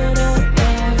 feeling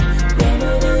alive.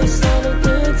 Reminisce on the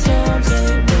good times. They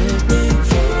make me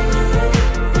feel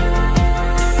alive.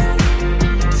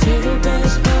 To the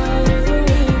best part of the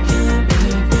weekend.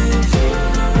 Make me feel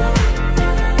alive.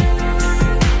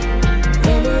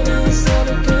 Reminisce on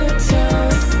the good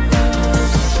times.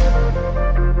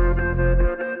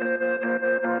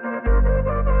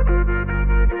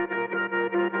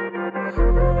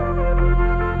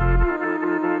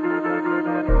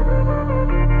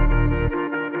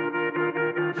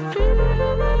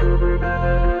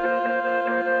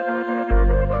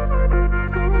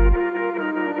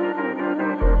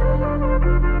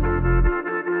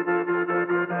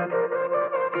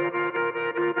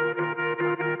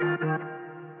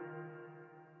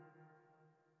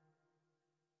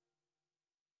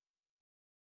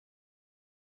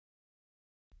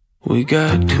 We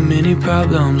got too many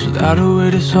problems without a way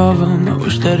to solve them. I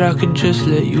wish that I could just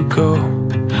let you go,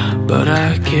 but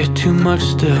I care too much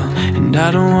still, and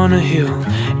I don't wanna heal.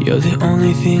 You're the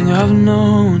only thing I've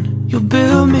known. You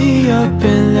build me up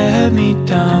and let me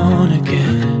down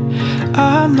again.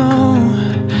 I know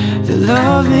that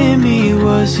loving me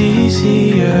was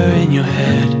easier in your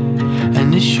head,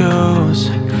 and it shows.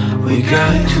 We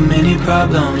got too many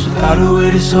problems without a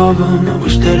way to solve them. I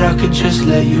wish that I could just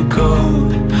let you go,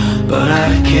 but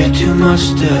I care too much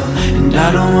still, and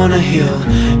I don't wanna heal.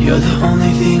 You're the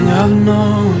only thing I've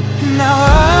known. Now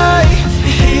I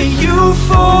hate you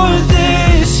for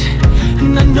this,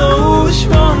 and I know it's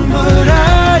wrong, but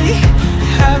I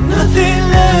have nothing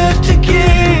left to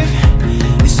give.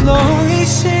 It's slowly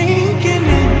sinking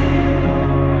in.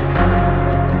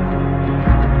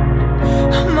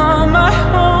 I'm on my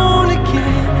own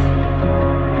again.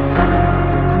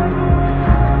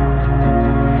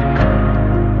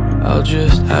 I'll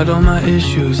just hide all my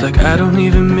issues like I don't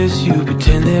even miss you.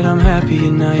 Pretend that I'm happy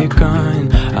and now you're gone.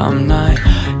 I'm not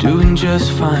doing just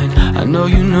fine. I know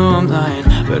you know I'm lying,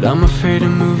 but I'm afraid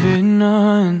of moving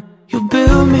on. You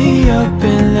build me up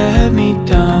and let me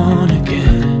down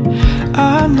again.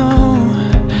 I know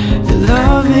that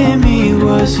loving me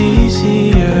was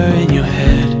easier in your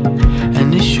head, and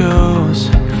it shows.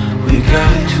 We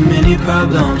got too many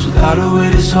problems without a way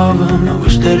to solve them. I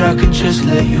wish that I could just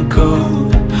let you go,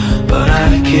 but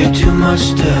I care too much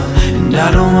still, and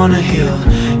I don't wanna heal.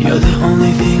 You're the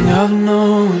only thing I've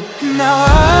known. Now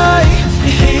I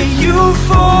hate you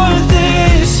for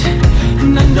this,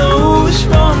 and I know it's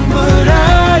wrong, but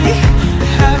I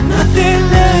have nothing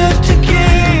left to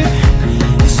give.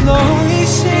 It's slowly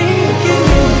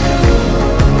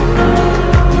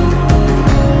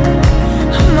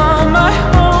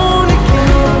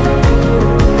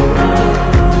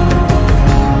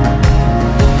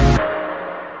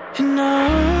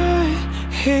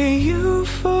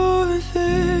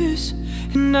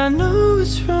And I know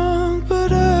it's wrong,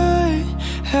 but I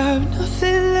have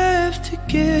nothing left to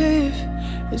give.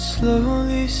 It's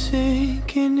slowly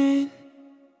sinking in.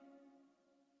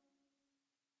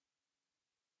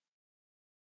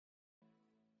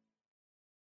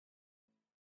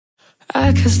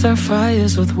 I can start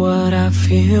fires with what I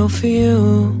feel for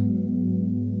you.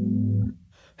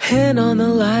 Hand on the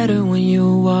lighter when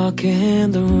you walk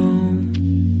in the room.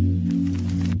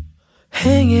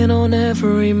 Hanging on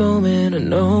every moment, I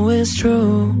know it's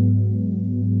true.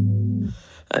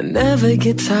 I never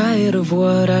get tired of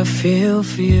what I feel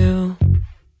for you.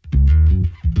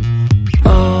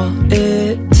 All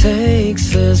it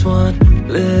takes is one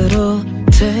little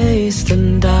taste,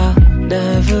 and I'll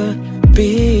never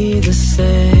be the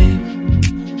same.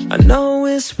 I know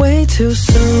it's way too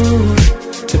soon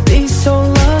to be so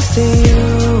lost in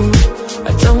you.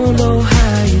 I don't know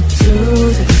how you do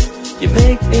this. You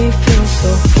make me feel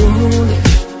so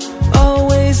foolish.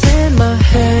 Always in my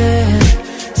head,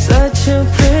 such a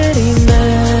pretty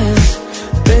mess.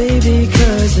 Baby,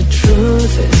 'cause the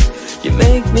truth is, you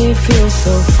make me feel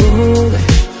so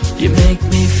foolish. You make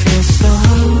me feel so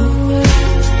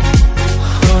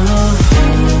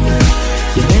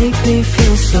You make me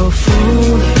feel so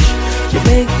foolish. You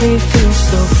make me feel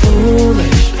so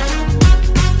foolish.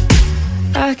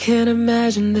 I can't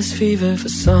imagine this fever for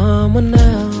someone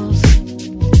else.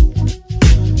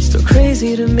 Still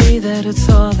crazy to me that it's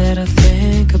all that I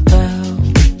think about.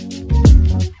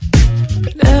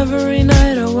 And every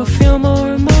night I will feel more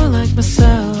and more like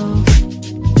myself.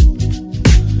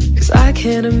 'Cause I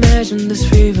can't imagine this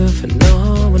fever for no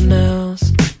one else.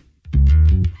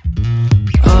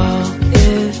 All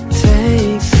it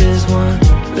takes is one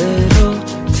little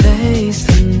taste,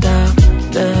 and I'll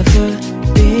never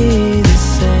be the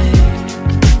same.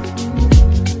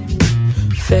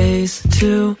 Face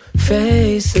to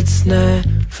face, it's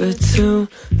never too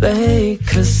late,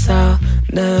 'cause I'll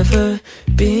never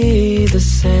be the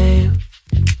same.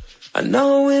 I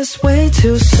know it's way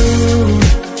too soon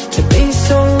to be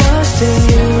so lost in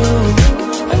you.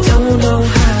 I don't know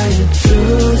how you do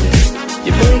this.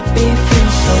 You make me feel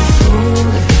so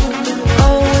foolish.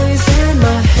 Always in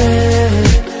my head,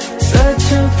 such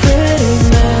a pretty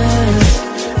mess.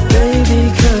 Baby,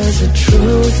 'cause the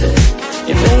truth is,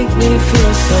 you make me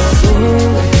feel so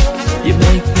foolish. You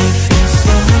make me feel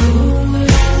so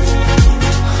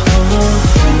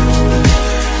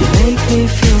You make me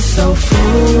feel so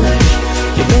foolish.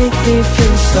 You make me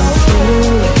feel so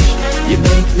foolish. You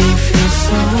make me feel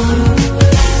so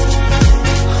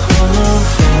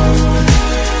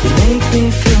You make me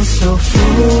feel so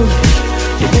foolish.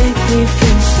 You make me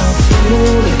feel so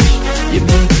foolish. You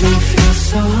make me feel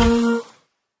so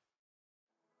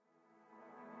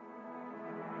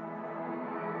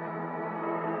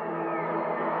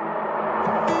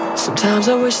Sometimes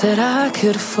I wish that I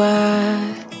could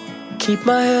fly, keep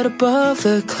my head above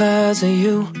the clouds, and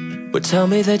you would tell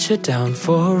me that you're down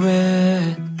for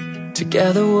it.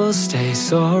 Together we'll stay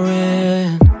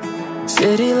soaring.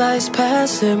 City lights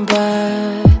passing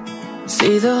by,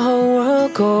 see the whole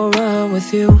world go round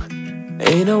with you.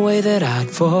 Ain't no way that I'd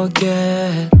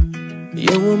forget.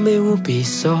 You and me will be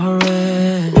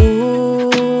soaring.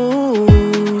 Ooh,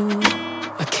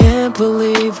 I can't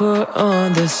believe we're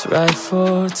on this ride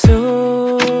for two.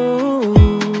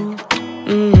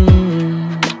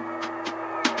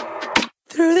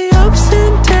 Through the ups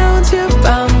and downs, you're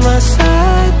by my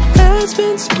side. Head's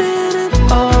been spinning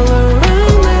all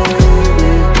around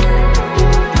lately.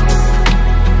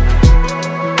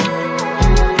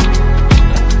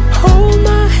 Hold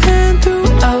my hand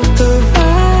throughout the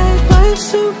ride.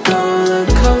 Life's a roller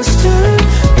coaster,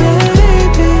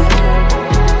 baby.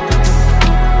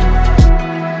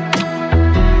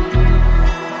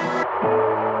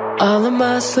 All of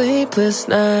my sleepless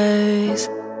nights,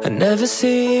 I never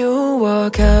see you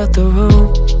walk out the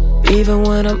room. Even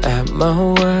when I'm at my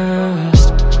worst,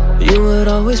 you would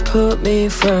always put me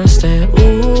first. And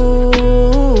ooh,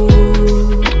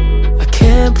 I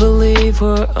can't believe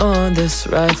we're on this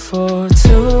ride for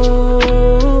two.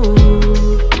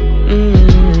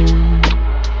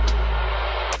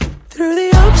 Through the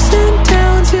ups and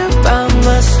downs, you're by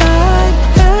my side.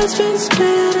 Head's been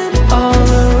spinning all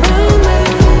around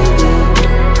lately.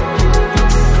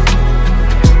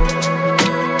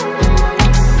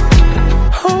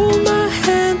 Hold my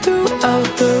hand throughout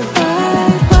the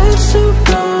ride. Life's a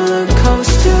roller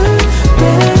coaster,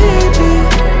 baby.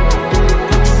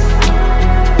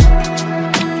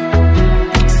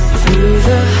 Through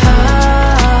the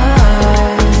highs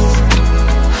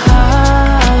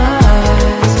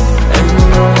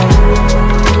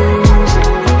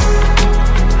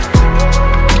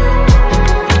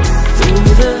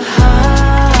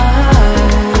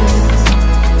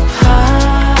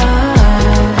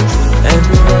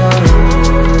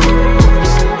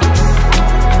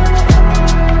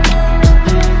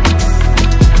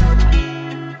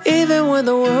Even when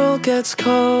the world gets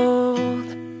cold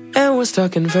and we're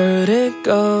stuck in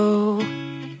vertigo,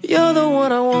 you're the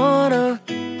one I wanna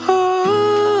hold.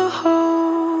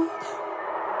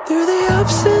 Through the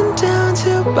ups and downs,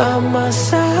 you're by my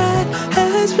side.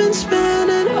 Head's been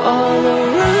spinning all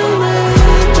around me.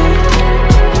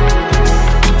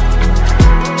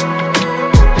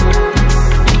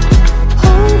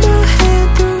 Hold my hand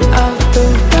throughout the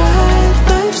ride.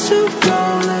 Life's a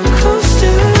roller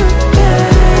coaster,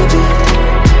 baby.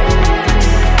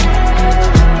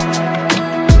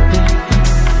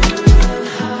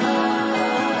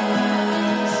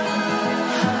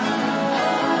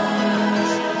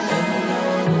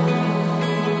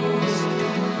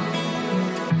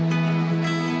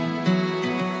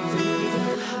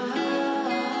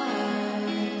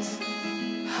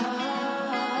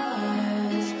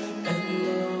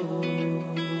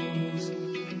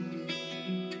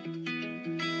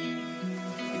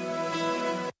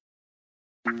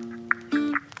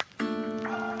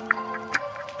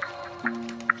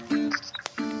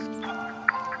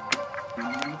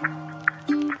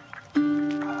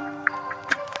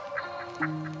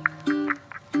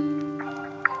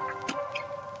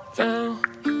 Found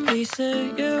peace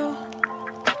in you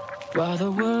while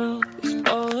the world is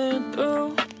falling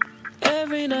through.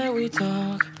 Every night we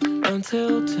talk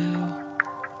until 2.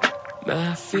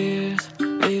 My fears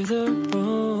leave the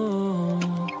room.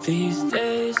 These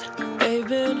days they've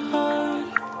been hard.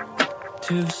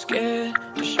 Too scared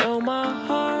to show my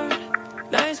heart.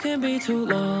 Nights can be too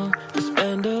long to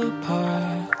spend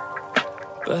apart,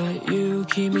 but you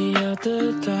keep me out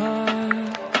the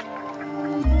dark.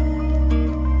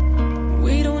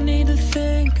 We don't need to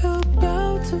think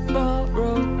about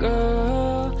tomorrow,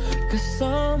 girl, 'cause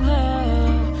somehow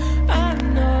I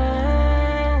know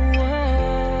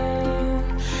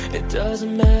it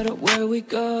doesn't matter where we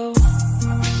go.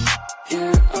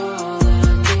 You're all I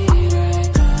need right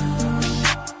now.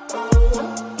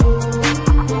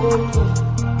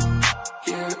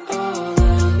 You're all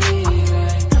I need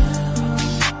right now.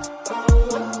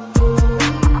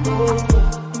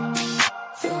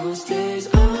 Those days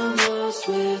I'm lost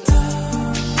without.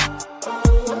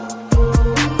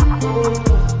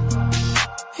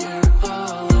 You're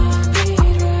all I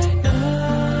need right now.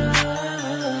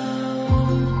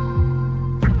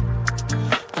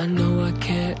 I know I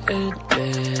can't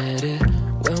admit it.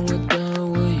 When we're done,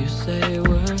 will you say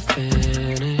we're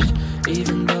finished?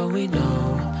 Even though we know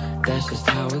that's just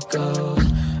how it goes.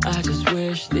 I just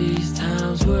wish these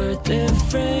times were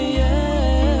different,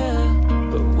 yeah.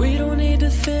 But we don't need to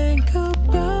think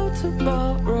about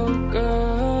tomorrow,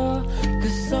 girl,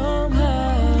 'cause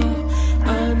somehow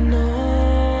I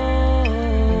know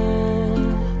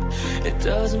it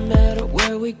doesn't matter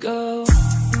where we go.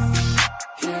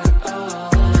 You're all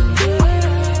I need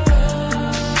right now.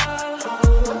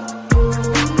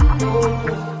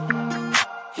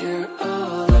 You're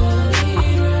all I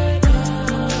need right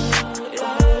now.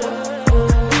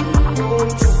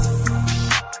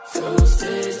 Those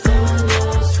days I'm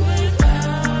lost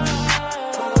without.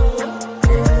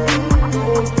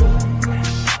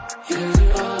 You're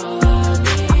all I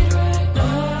need right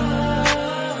now.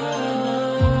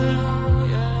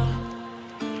 Yeah.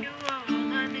 You're all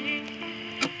I need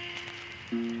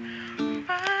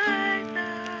right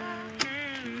now.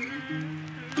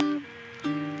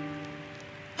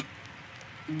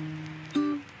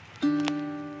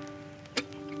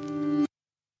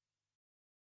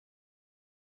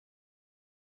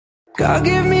 God,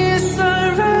 give me a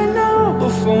sign right now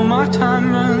before my time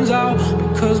runs out,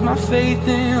 because my faith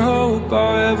and hope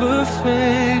are ever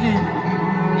fading.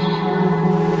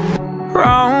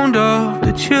 Round up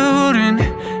the children,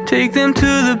 take them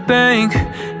to the bank,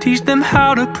 teach them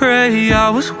how to pray. I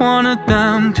was one of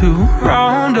them too.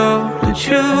 Round up the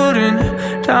children,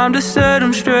 time to set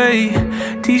them straight,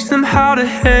 teach them how to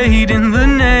hate in the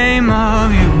name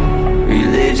of you.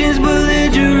 Religion's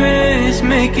belligerence,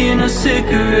 making us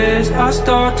cigarettes. I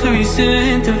start to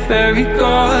resent the very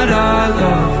God I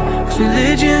love. 'Cause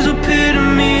religion's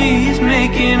epitome is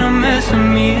making a mess of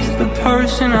me. It's the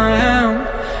person I am,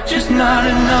 just not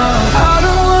enough. I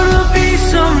don't wanna be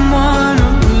someone who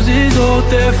loses all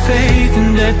their faith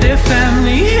and that their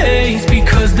family hates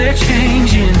because they're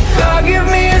changing. God, give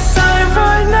me a sign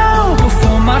right now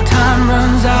before my time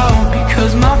runs out,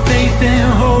 because my faith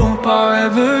and hope are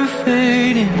ever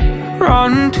fading.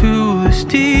 Run to the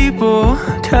steeple,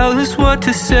 tell us what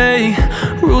to say,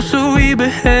 rules so we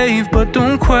behave but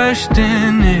don't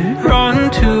question it. Run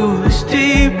to the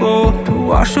steeple to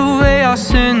wash away our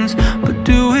sins, but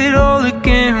do it all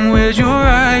again with where's your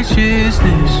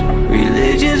righteousness?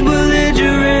 Religion's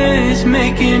belligerence,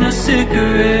 making us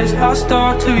cigarettes. I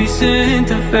start to resent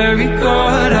the very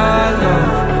God I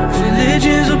love.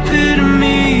 Religion's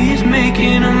epitome is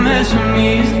making a mess of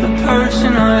me. It's the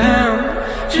person I am,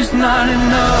 just not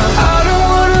enough. I don't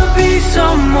wanna be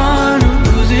someone who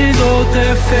loses all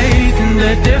their faith and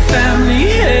that their family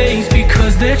hates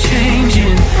because they're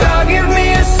changing. God, give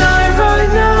me a sign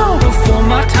right now before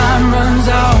my time runs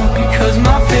out, because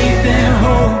my faith and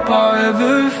hope are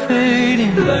ever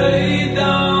fading. Lay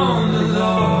down the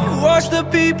law, watch the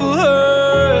people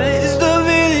hurt as the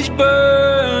village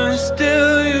burns.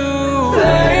 Still you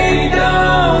lay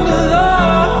down the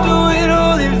law, do it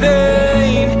all in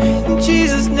vain. In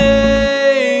Jesus'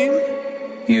 name,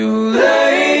 you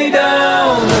lay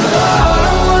down the law. I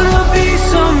don't wanna be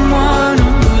someone who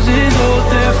loses all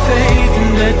their faith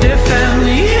and that their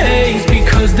family hates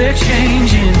because they're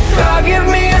changing. God, give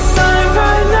me a sign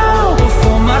right now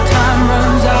before my time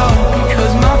runs out,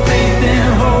 because my faith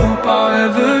and hope are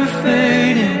ever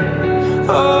fading.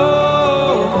 Oh,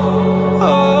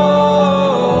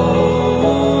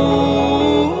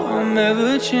 I'm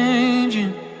ever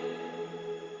changing.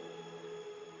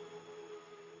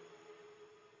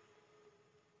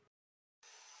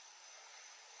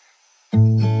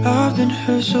 I've been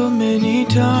hurt so many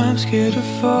times, scared to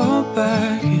fall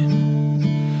back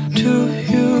into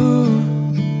you.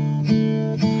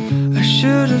 I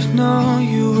should have known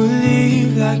you would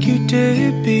leave like you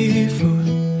did before.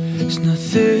 It's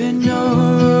nothing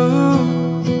new.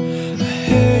 I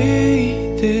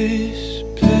hate this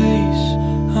place.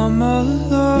 I'm all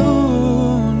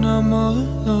alone, I'm all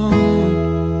alone.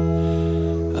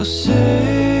 I'll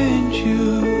send you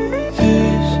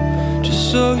this, just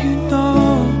so you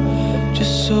know,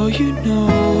 just so you know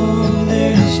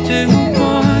that I still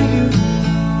want you.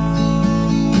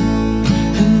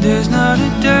 And there's not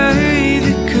a day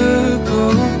that could go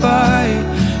by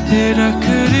that I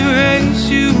could erase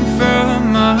you from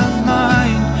my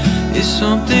mind. There's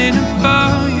something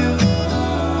about you,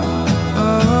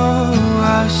 oh,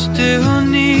 I still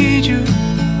need you.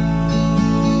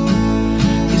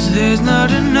 'Cause there's not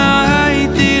a night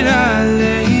that I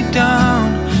lay down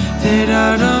that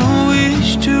I don't wish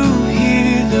to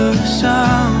hear the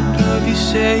sound of you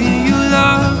saying you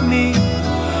love me.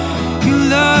 You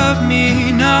love me,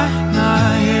 nah,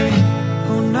 nah, yeah.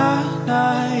 Oh, nah,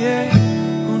 nah, yeah.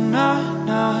 Oh, nah,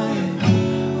 nah,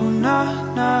 yeah. Oh, nah,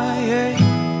 nah, yeah.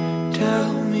 Tell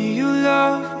me you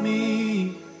love me.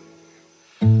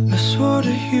 I swore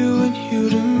to you and you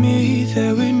to me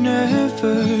that we'd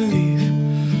never leave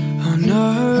on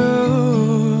our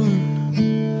own.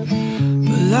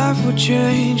 But life would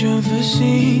change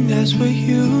unforeseen, that's what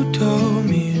you told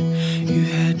me. You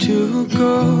had to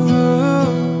go.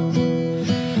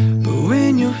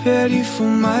 When you're ready for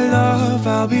my love,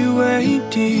 I'll be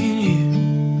waiting here.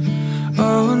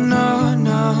 Oh no,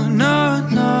 no, no,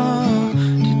 no,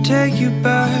 to take you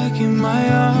back in my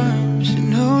arms and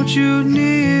hold you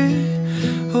near,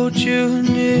 hold you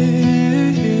near.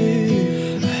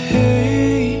 I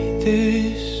hate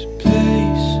this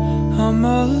place. I'm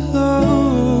all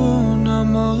alone,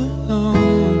 I'm all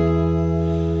alone.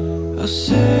 I'll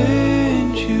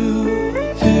send you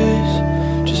this,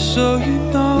 just so you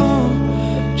know,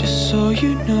 so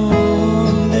you know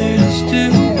that I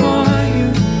still want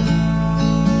you.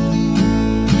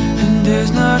 And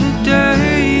there's not a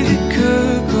day that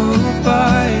could go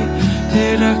by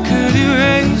that I could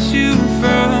erase you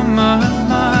from my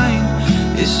mind.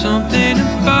 There's something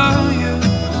about you,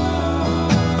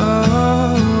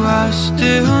 oh, I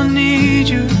still need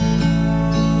you.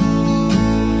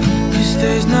 'Cause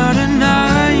there's not a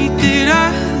night that I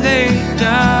lay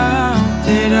down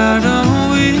that I don't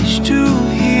wish to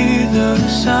hear the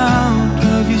sound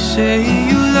of you saying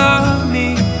you love me.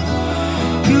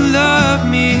 You love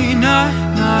me, nah,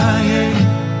 nah, yeah.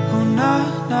 Oh, nah,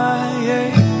 nah,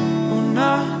 yeah. Oh,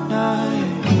 nah, nah,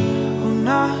 yeah. Oh,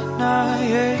 nah, nah,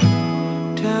 yeah.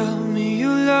 Tell me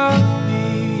you love me.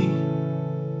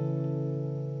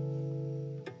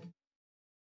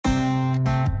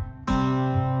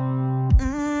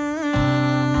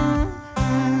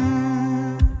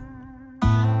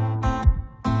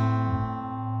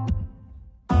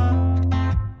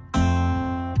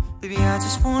 Baby, I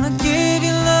just wanna give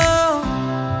you love.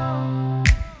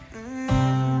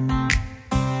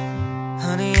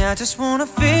 Honey, I just wanna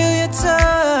feel your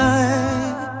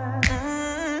touch.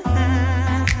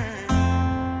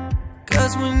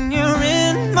 'Cause when you're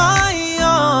in my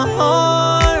arms,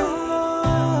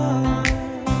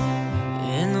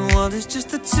 and the world is just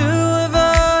the two of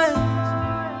us,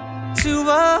 two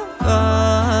of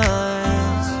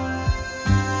us.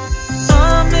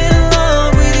 I'm in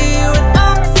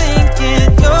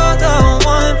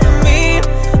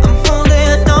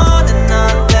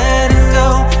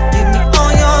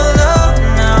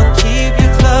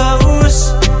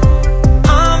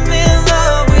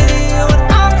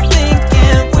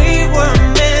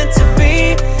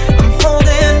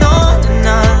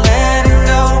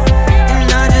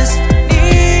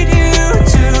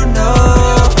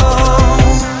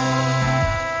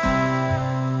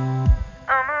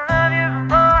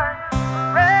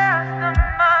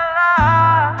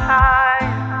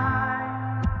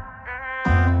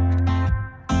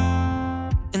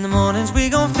In the mornings we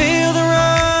gon' feel the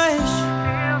rush.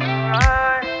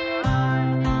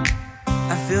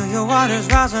 I feel your waters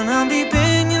rising, I'm deep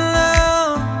in your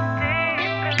love.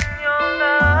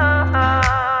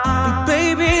 And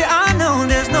baby, I know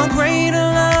there's no greater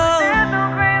love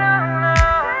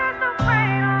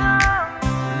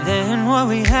than what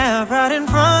we have right in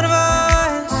front of us.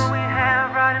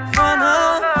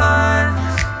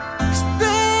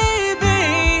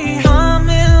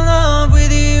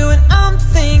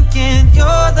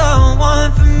 You're the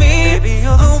one for me. Baby,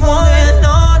 you're the one. Holding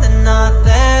on and not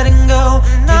letting go.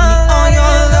 Give me all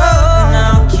your love and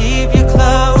I'll keep you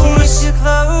close. Keep you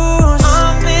close.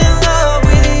 I'm in love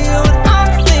with you and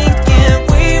I'm thinking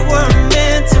we were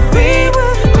meant to be.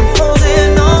 I'm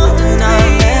holding on and not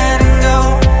letting go,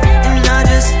 and I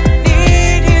just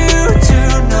need you to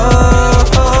know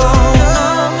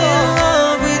I'm in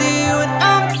love with you and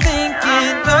I'm thinking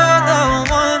you're the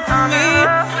one for me.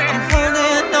 I'm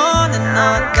holding on and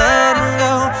not letting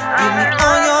go. Give me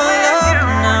all your love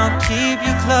and I'll keep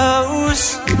you close.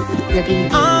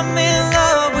 I'm in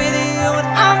love with you and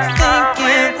I'm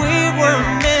thinking we were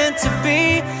meant to be.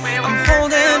 I'm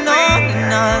holding on and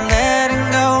not letting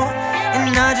go,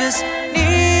 and I just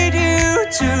need you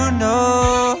to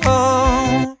know.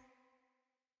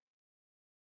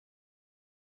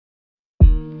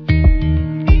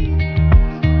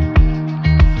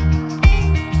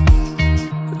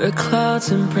 The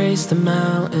clouds embrace the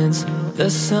mountains. The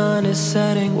sun is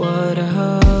setting. What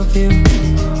of you?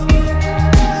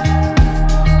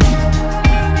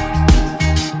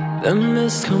 The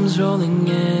mist comes rolling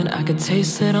in. I could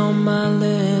taste it on my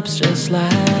lips, just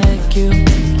like you.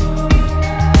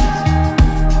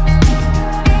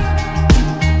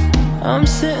 I'm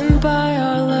sitting by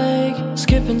our lake,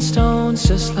 skipping stones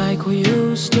just like we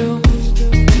used to.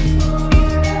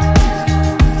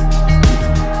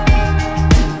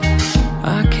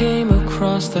 I came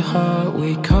across the heart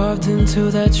we carved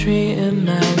into that tree in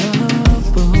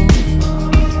Malibu.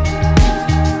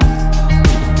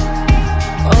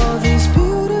 All these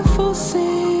beautiful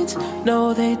scenes,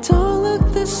 no, they don't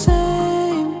look the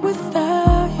same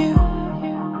without you.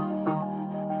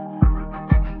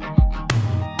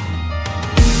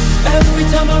 Every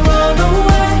time I run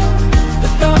away, the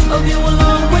thought of you will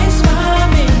always find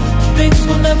me. Things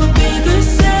will never be the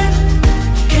same.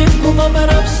 Can't move on, but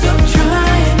I'm still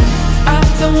trying. I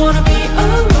don't wanna be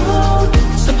alone.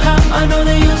 Somehow I know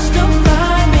that you'll still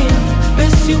find me.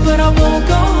 Miss you, but I won't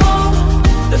go home.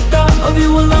 The thought of you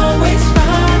will always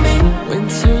find me.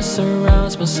 Winter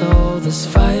surrounds my soul. This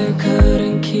fire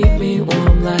couldn't keep me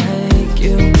warm like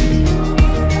you.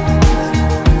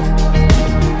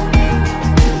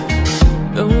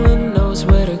 The wind knows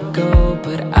where to go,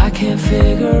 but I can't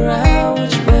figure out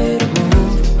which way to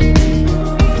move.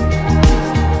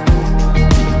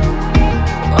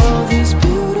 All these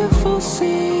beautiful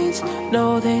scenes,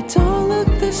 no, they don't look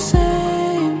the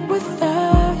same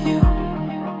without you.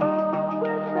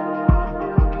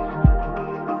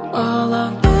 All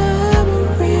our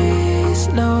memories,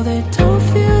 no, they don't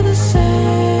feel the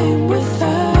same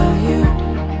without you.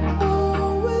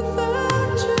 Oh,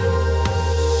 without you.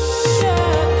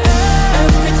 Yeah.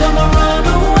 Every time I run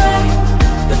away,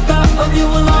 the thought of you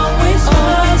will always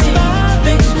find me.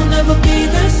 Things will never be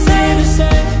the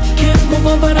same. Can't move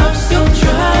on, but I'm still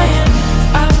trying.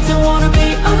 I don't wanna be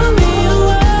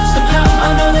alone. Somehow I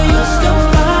know that you'll still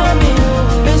find me.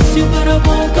 Miss you, but I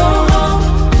won't go home.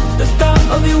 The thought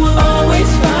of you will always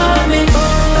find me. The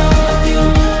thought of you,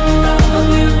 the thought of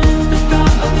you, the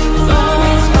thought of you will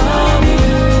always find me.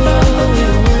 The thought of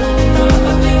you, the thought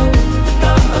of you, the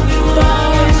thought of you will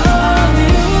always find me.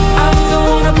 I don't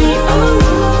wanna be alone.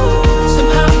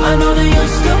 Somehow I know that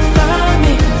you'll still find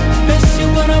me. Miss you,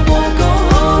 but I won't go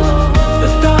home. The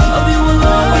thought of you will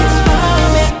always find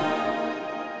me.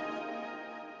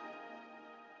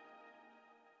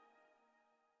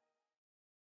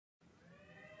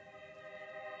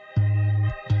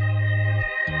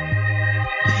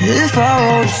 If I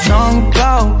wrote a song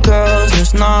about girls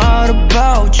that's not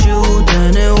about you,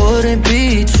 then it wouldn't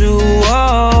be too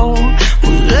old.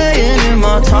 We're laying in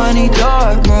my tiny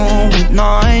dark room with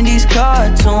 90s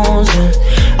cartoons, and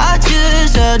I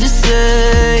just had to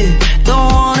say,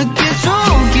 don't wanna get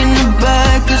drunk in the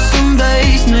back of some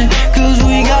basement, cause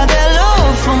we got that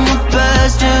love from the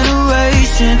past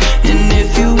generation. And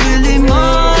if you really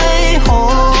my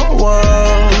whole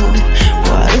world,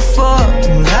 why the fuck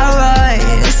would I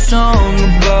write a song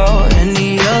about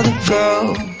any other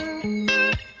girl?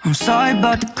 I'm sorry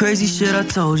about the crazy shit I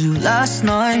told you last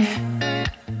night.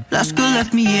 Last girl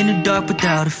left me in the dark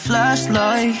without a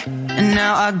flashlight, and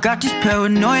now I got this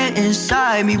paranoia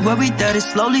inside me, worried that it's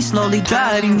slowly, slowly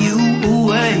driving you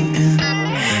away.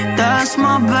 that's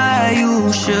my bad,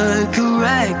 you should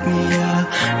correct me.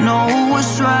 I know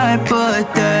what's right,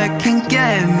 but that can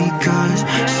get me. Cause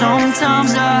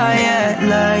sometimes I act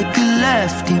like a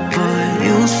lefty, but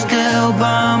you still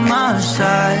by my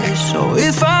side. So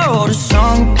if I wrote a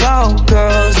song about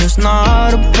girls that's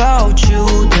not about you,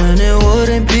 then it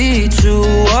wouldn't be too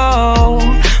old.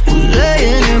 We're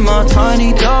laying in my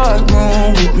tiny dark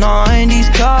room with 90s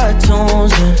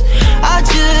cartoons, and I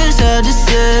just had to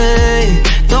say,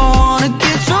 don't wanna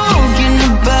get drunk in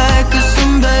the back of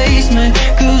some basement,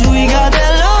 cause we got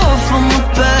that love from the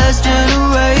past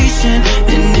generation.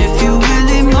 And if you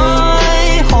really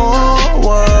my whole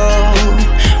world,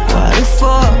 why the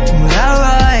fuck would I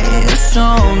write a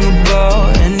song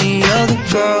about any other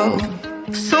girl?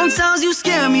 Sometimes you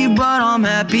scare me, but I'm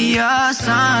happy I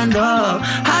signed up.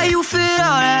 How you fit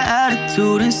all that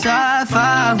attitude inside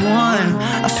 5'1"?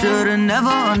 I should've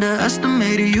never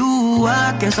underestimated you.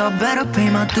 I guess I better pay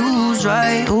my dues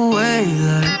right away.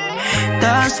 Like,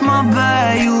 that's my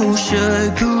bad, you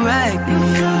should correct me.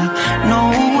 I know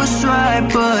what's right,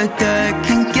 but that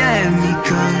can get me.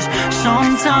 Cause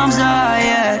sometimes I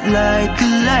act like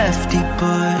a lefty,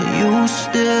 but you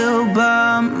still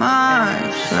by my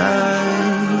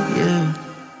side, yeah.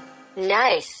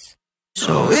 Nice.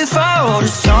 So if I wrote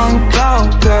a song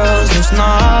about girls that's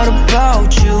not about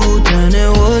you, then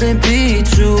it wouldn't be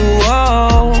too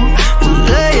old. We're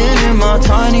laying in my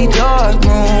tiny dark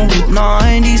room with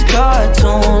 90s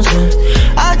cartoons, and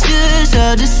I just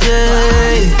had to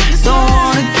say, don't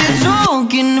wanna get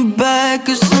drunk in the back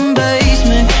of some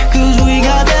basement, cause we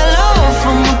got that love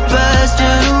from the past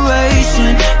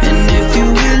generation. And if you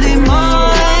really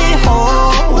my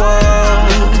whole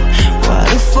world, why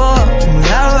the fuck would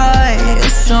I write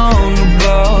a song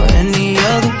about any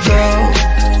other girl?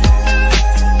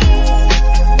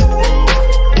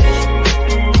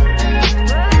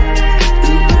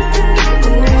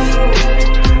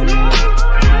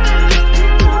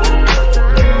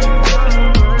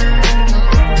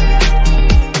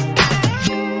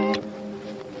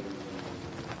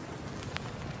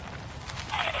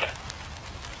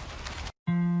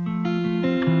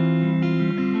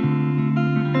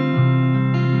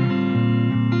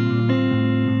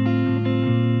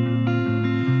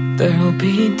 There'll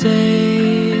be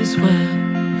days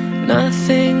when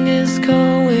nothing is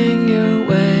going your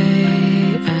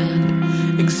way,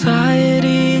 and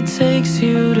anxiety takes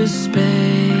you to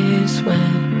space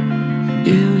when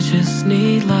you just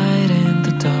need light in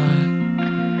the dark.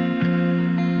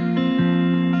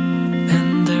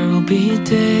 And there'll be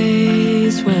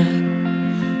days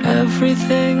when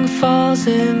everything falls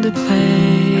into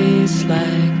place,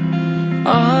 like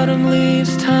autumn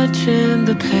leaves touching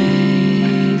the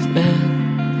pavement.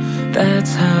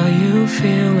 That's how you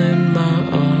feel in my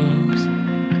arms.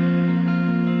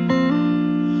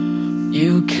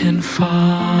 You can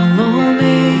follow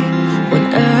me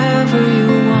whenever you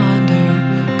wander,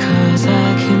 cause I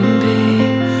can be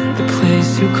the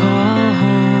place you call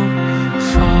home.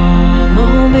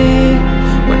 Follow me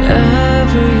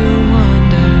whenever you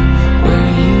wonder where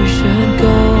you should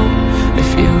go. If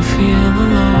you feel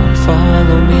alone,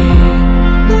 follow me.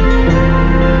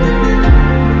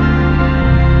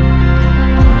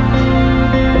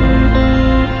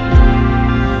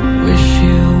 Wish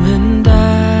you and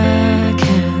I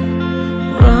can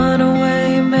run away,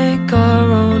 make our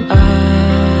own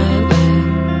island,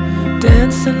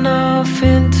 dancing off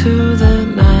into the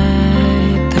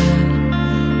night. Then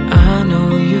I know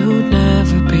you'd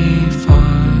never be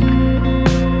far.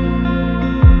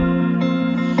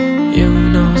 You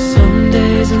know some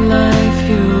days in life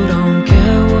you don't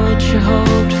get what you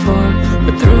hoped for,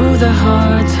 but through the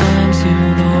hard times you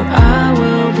know I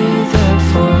will be there.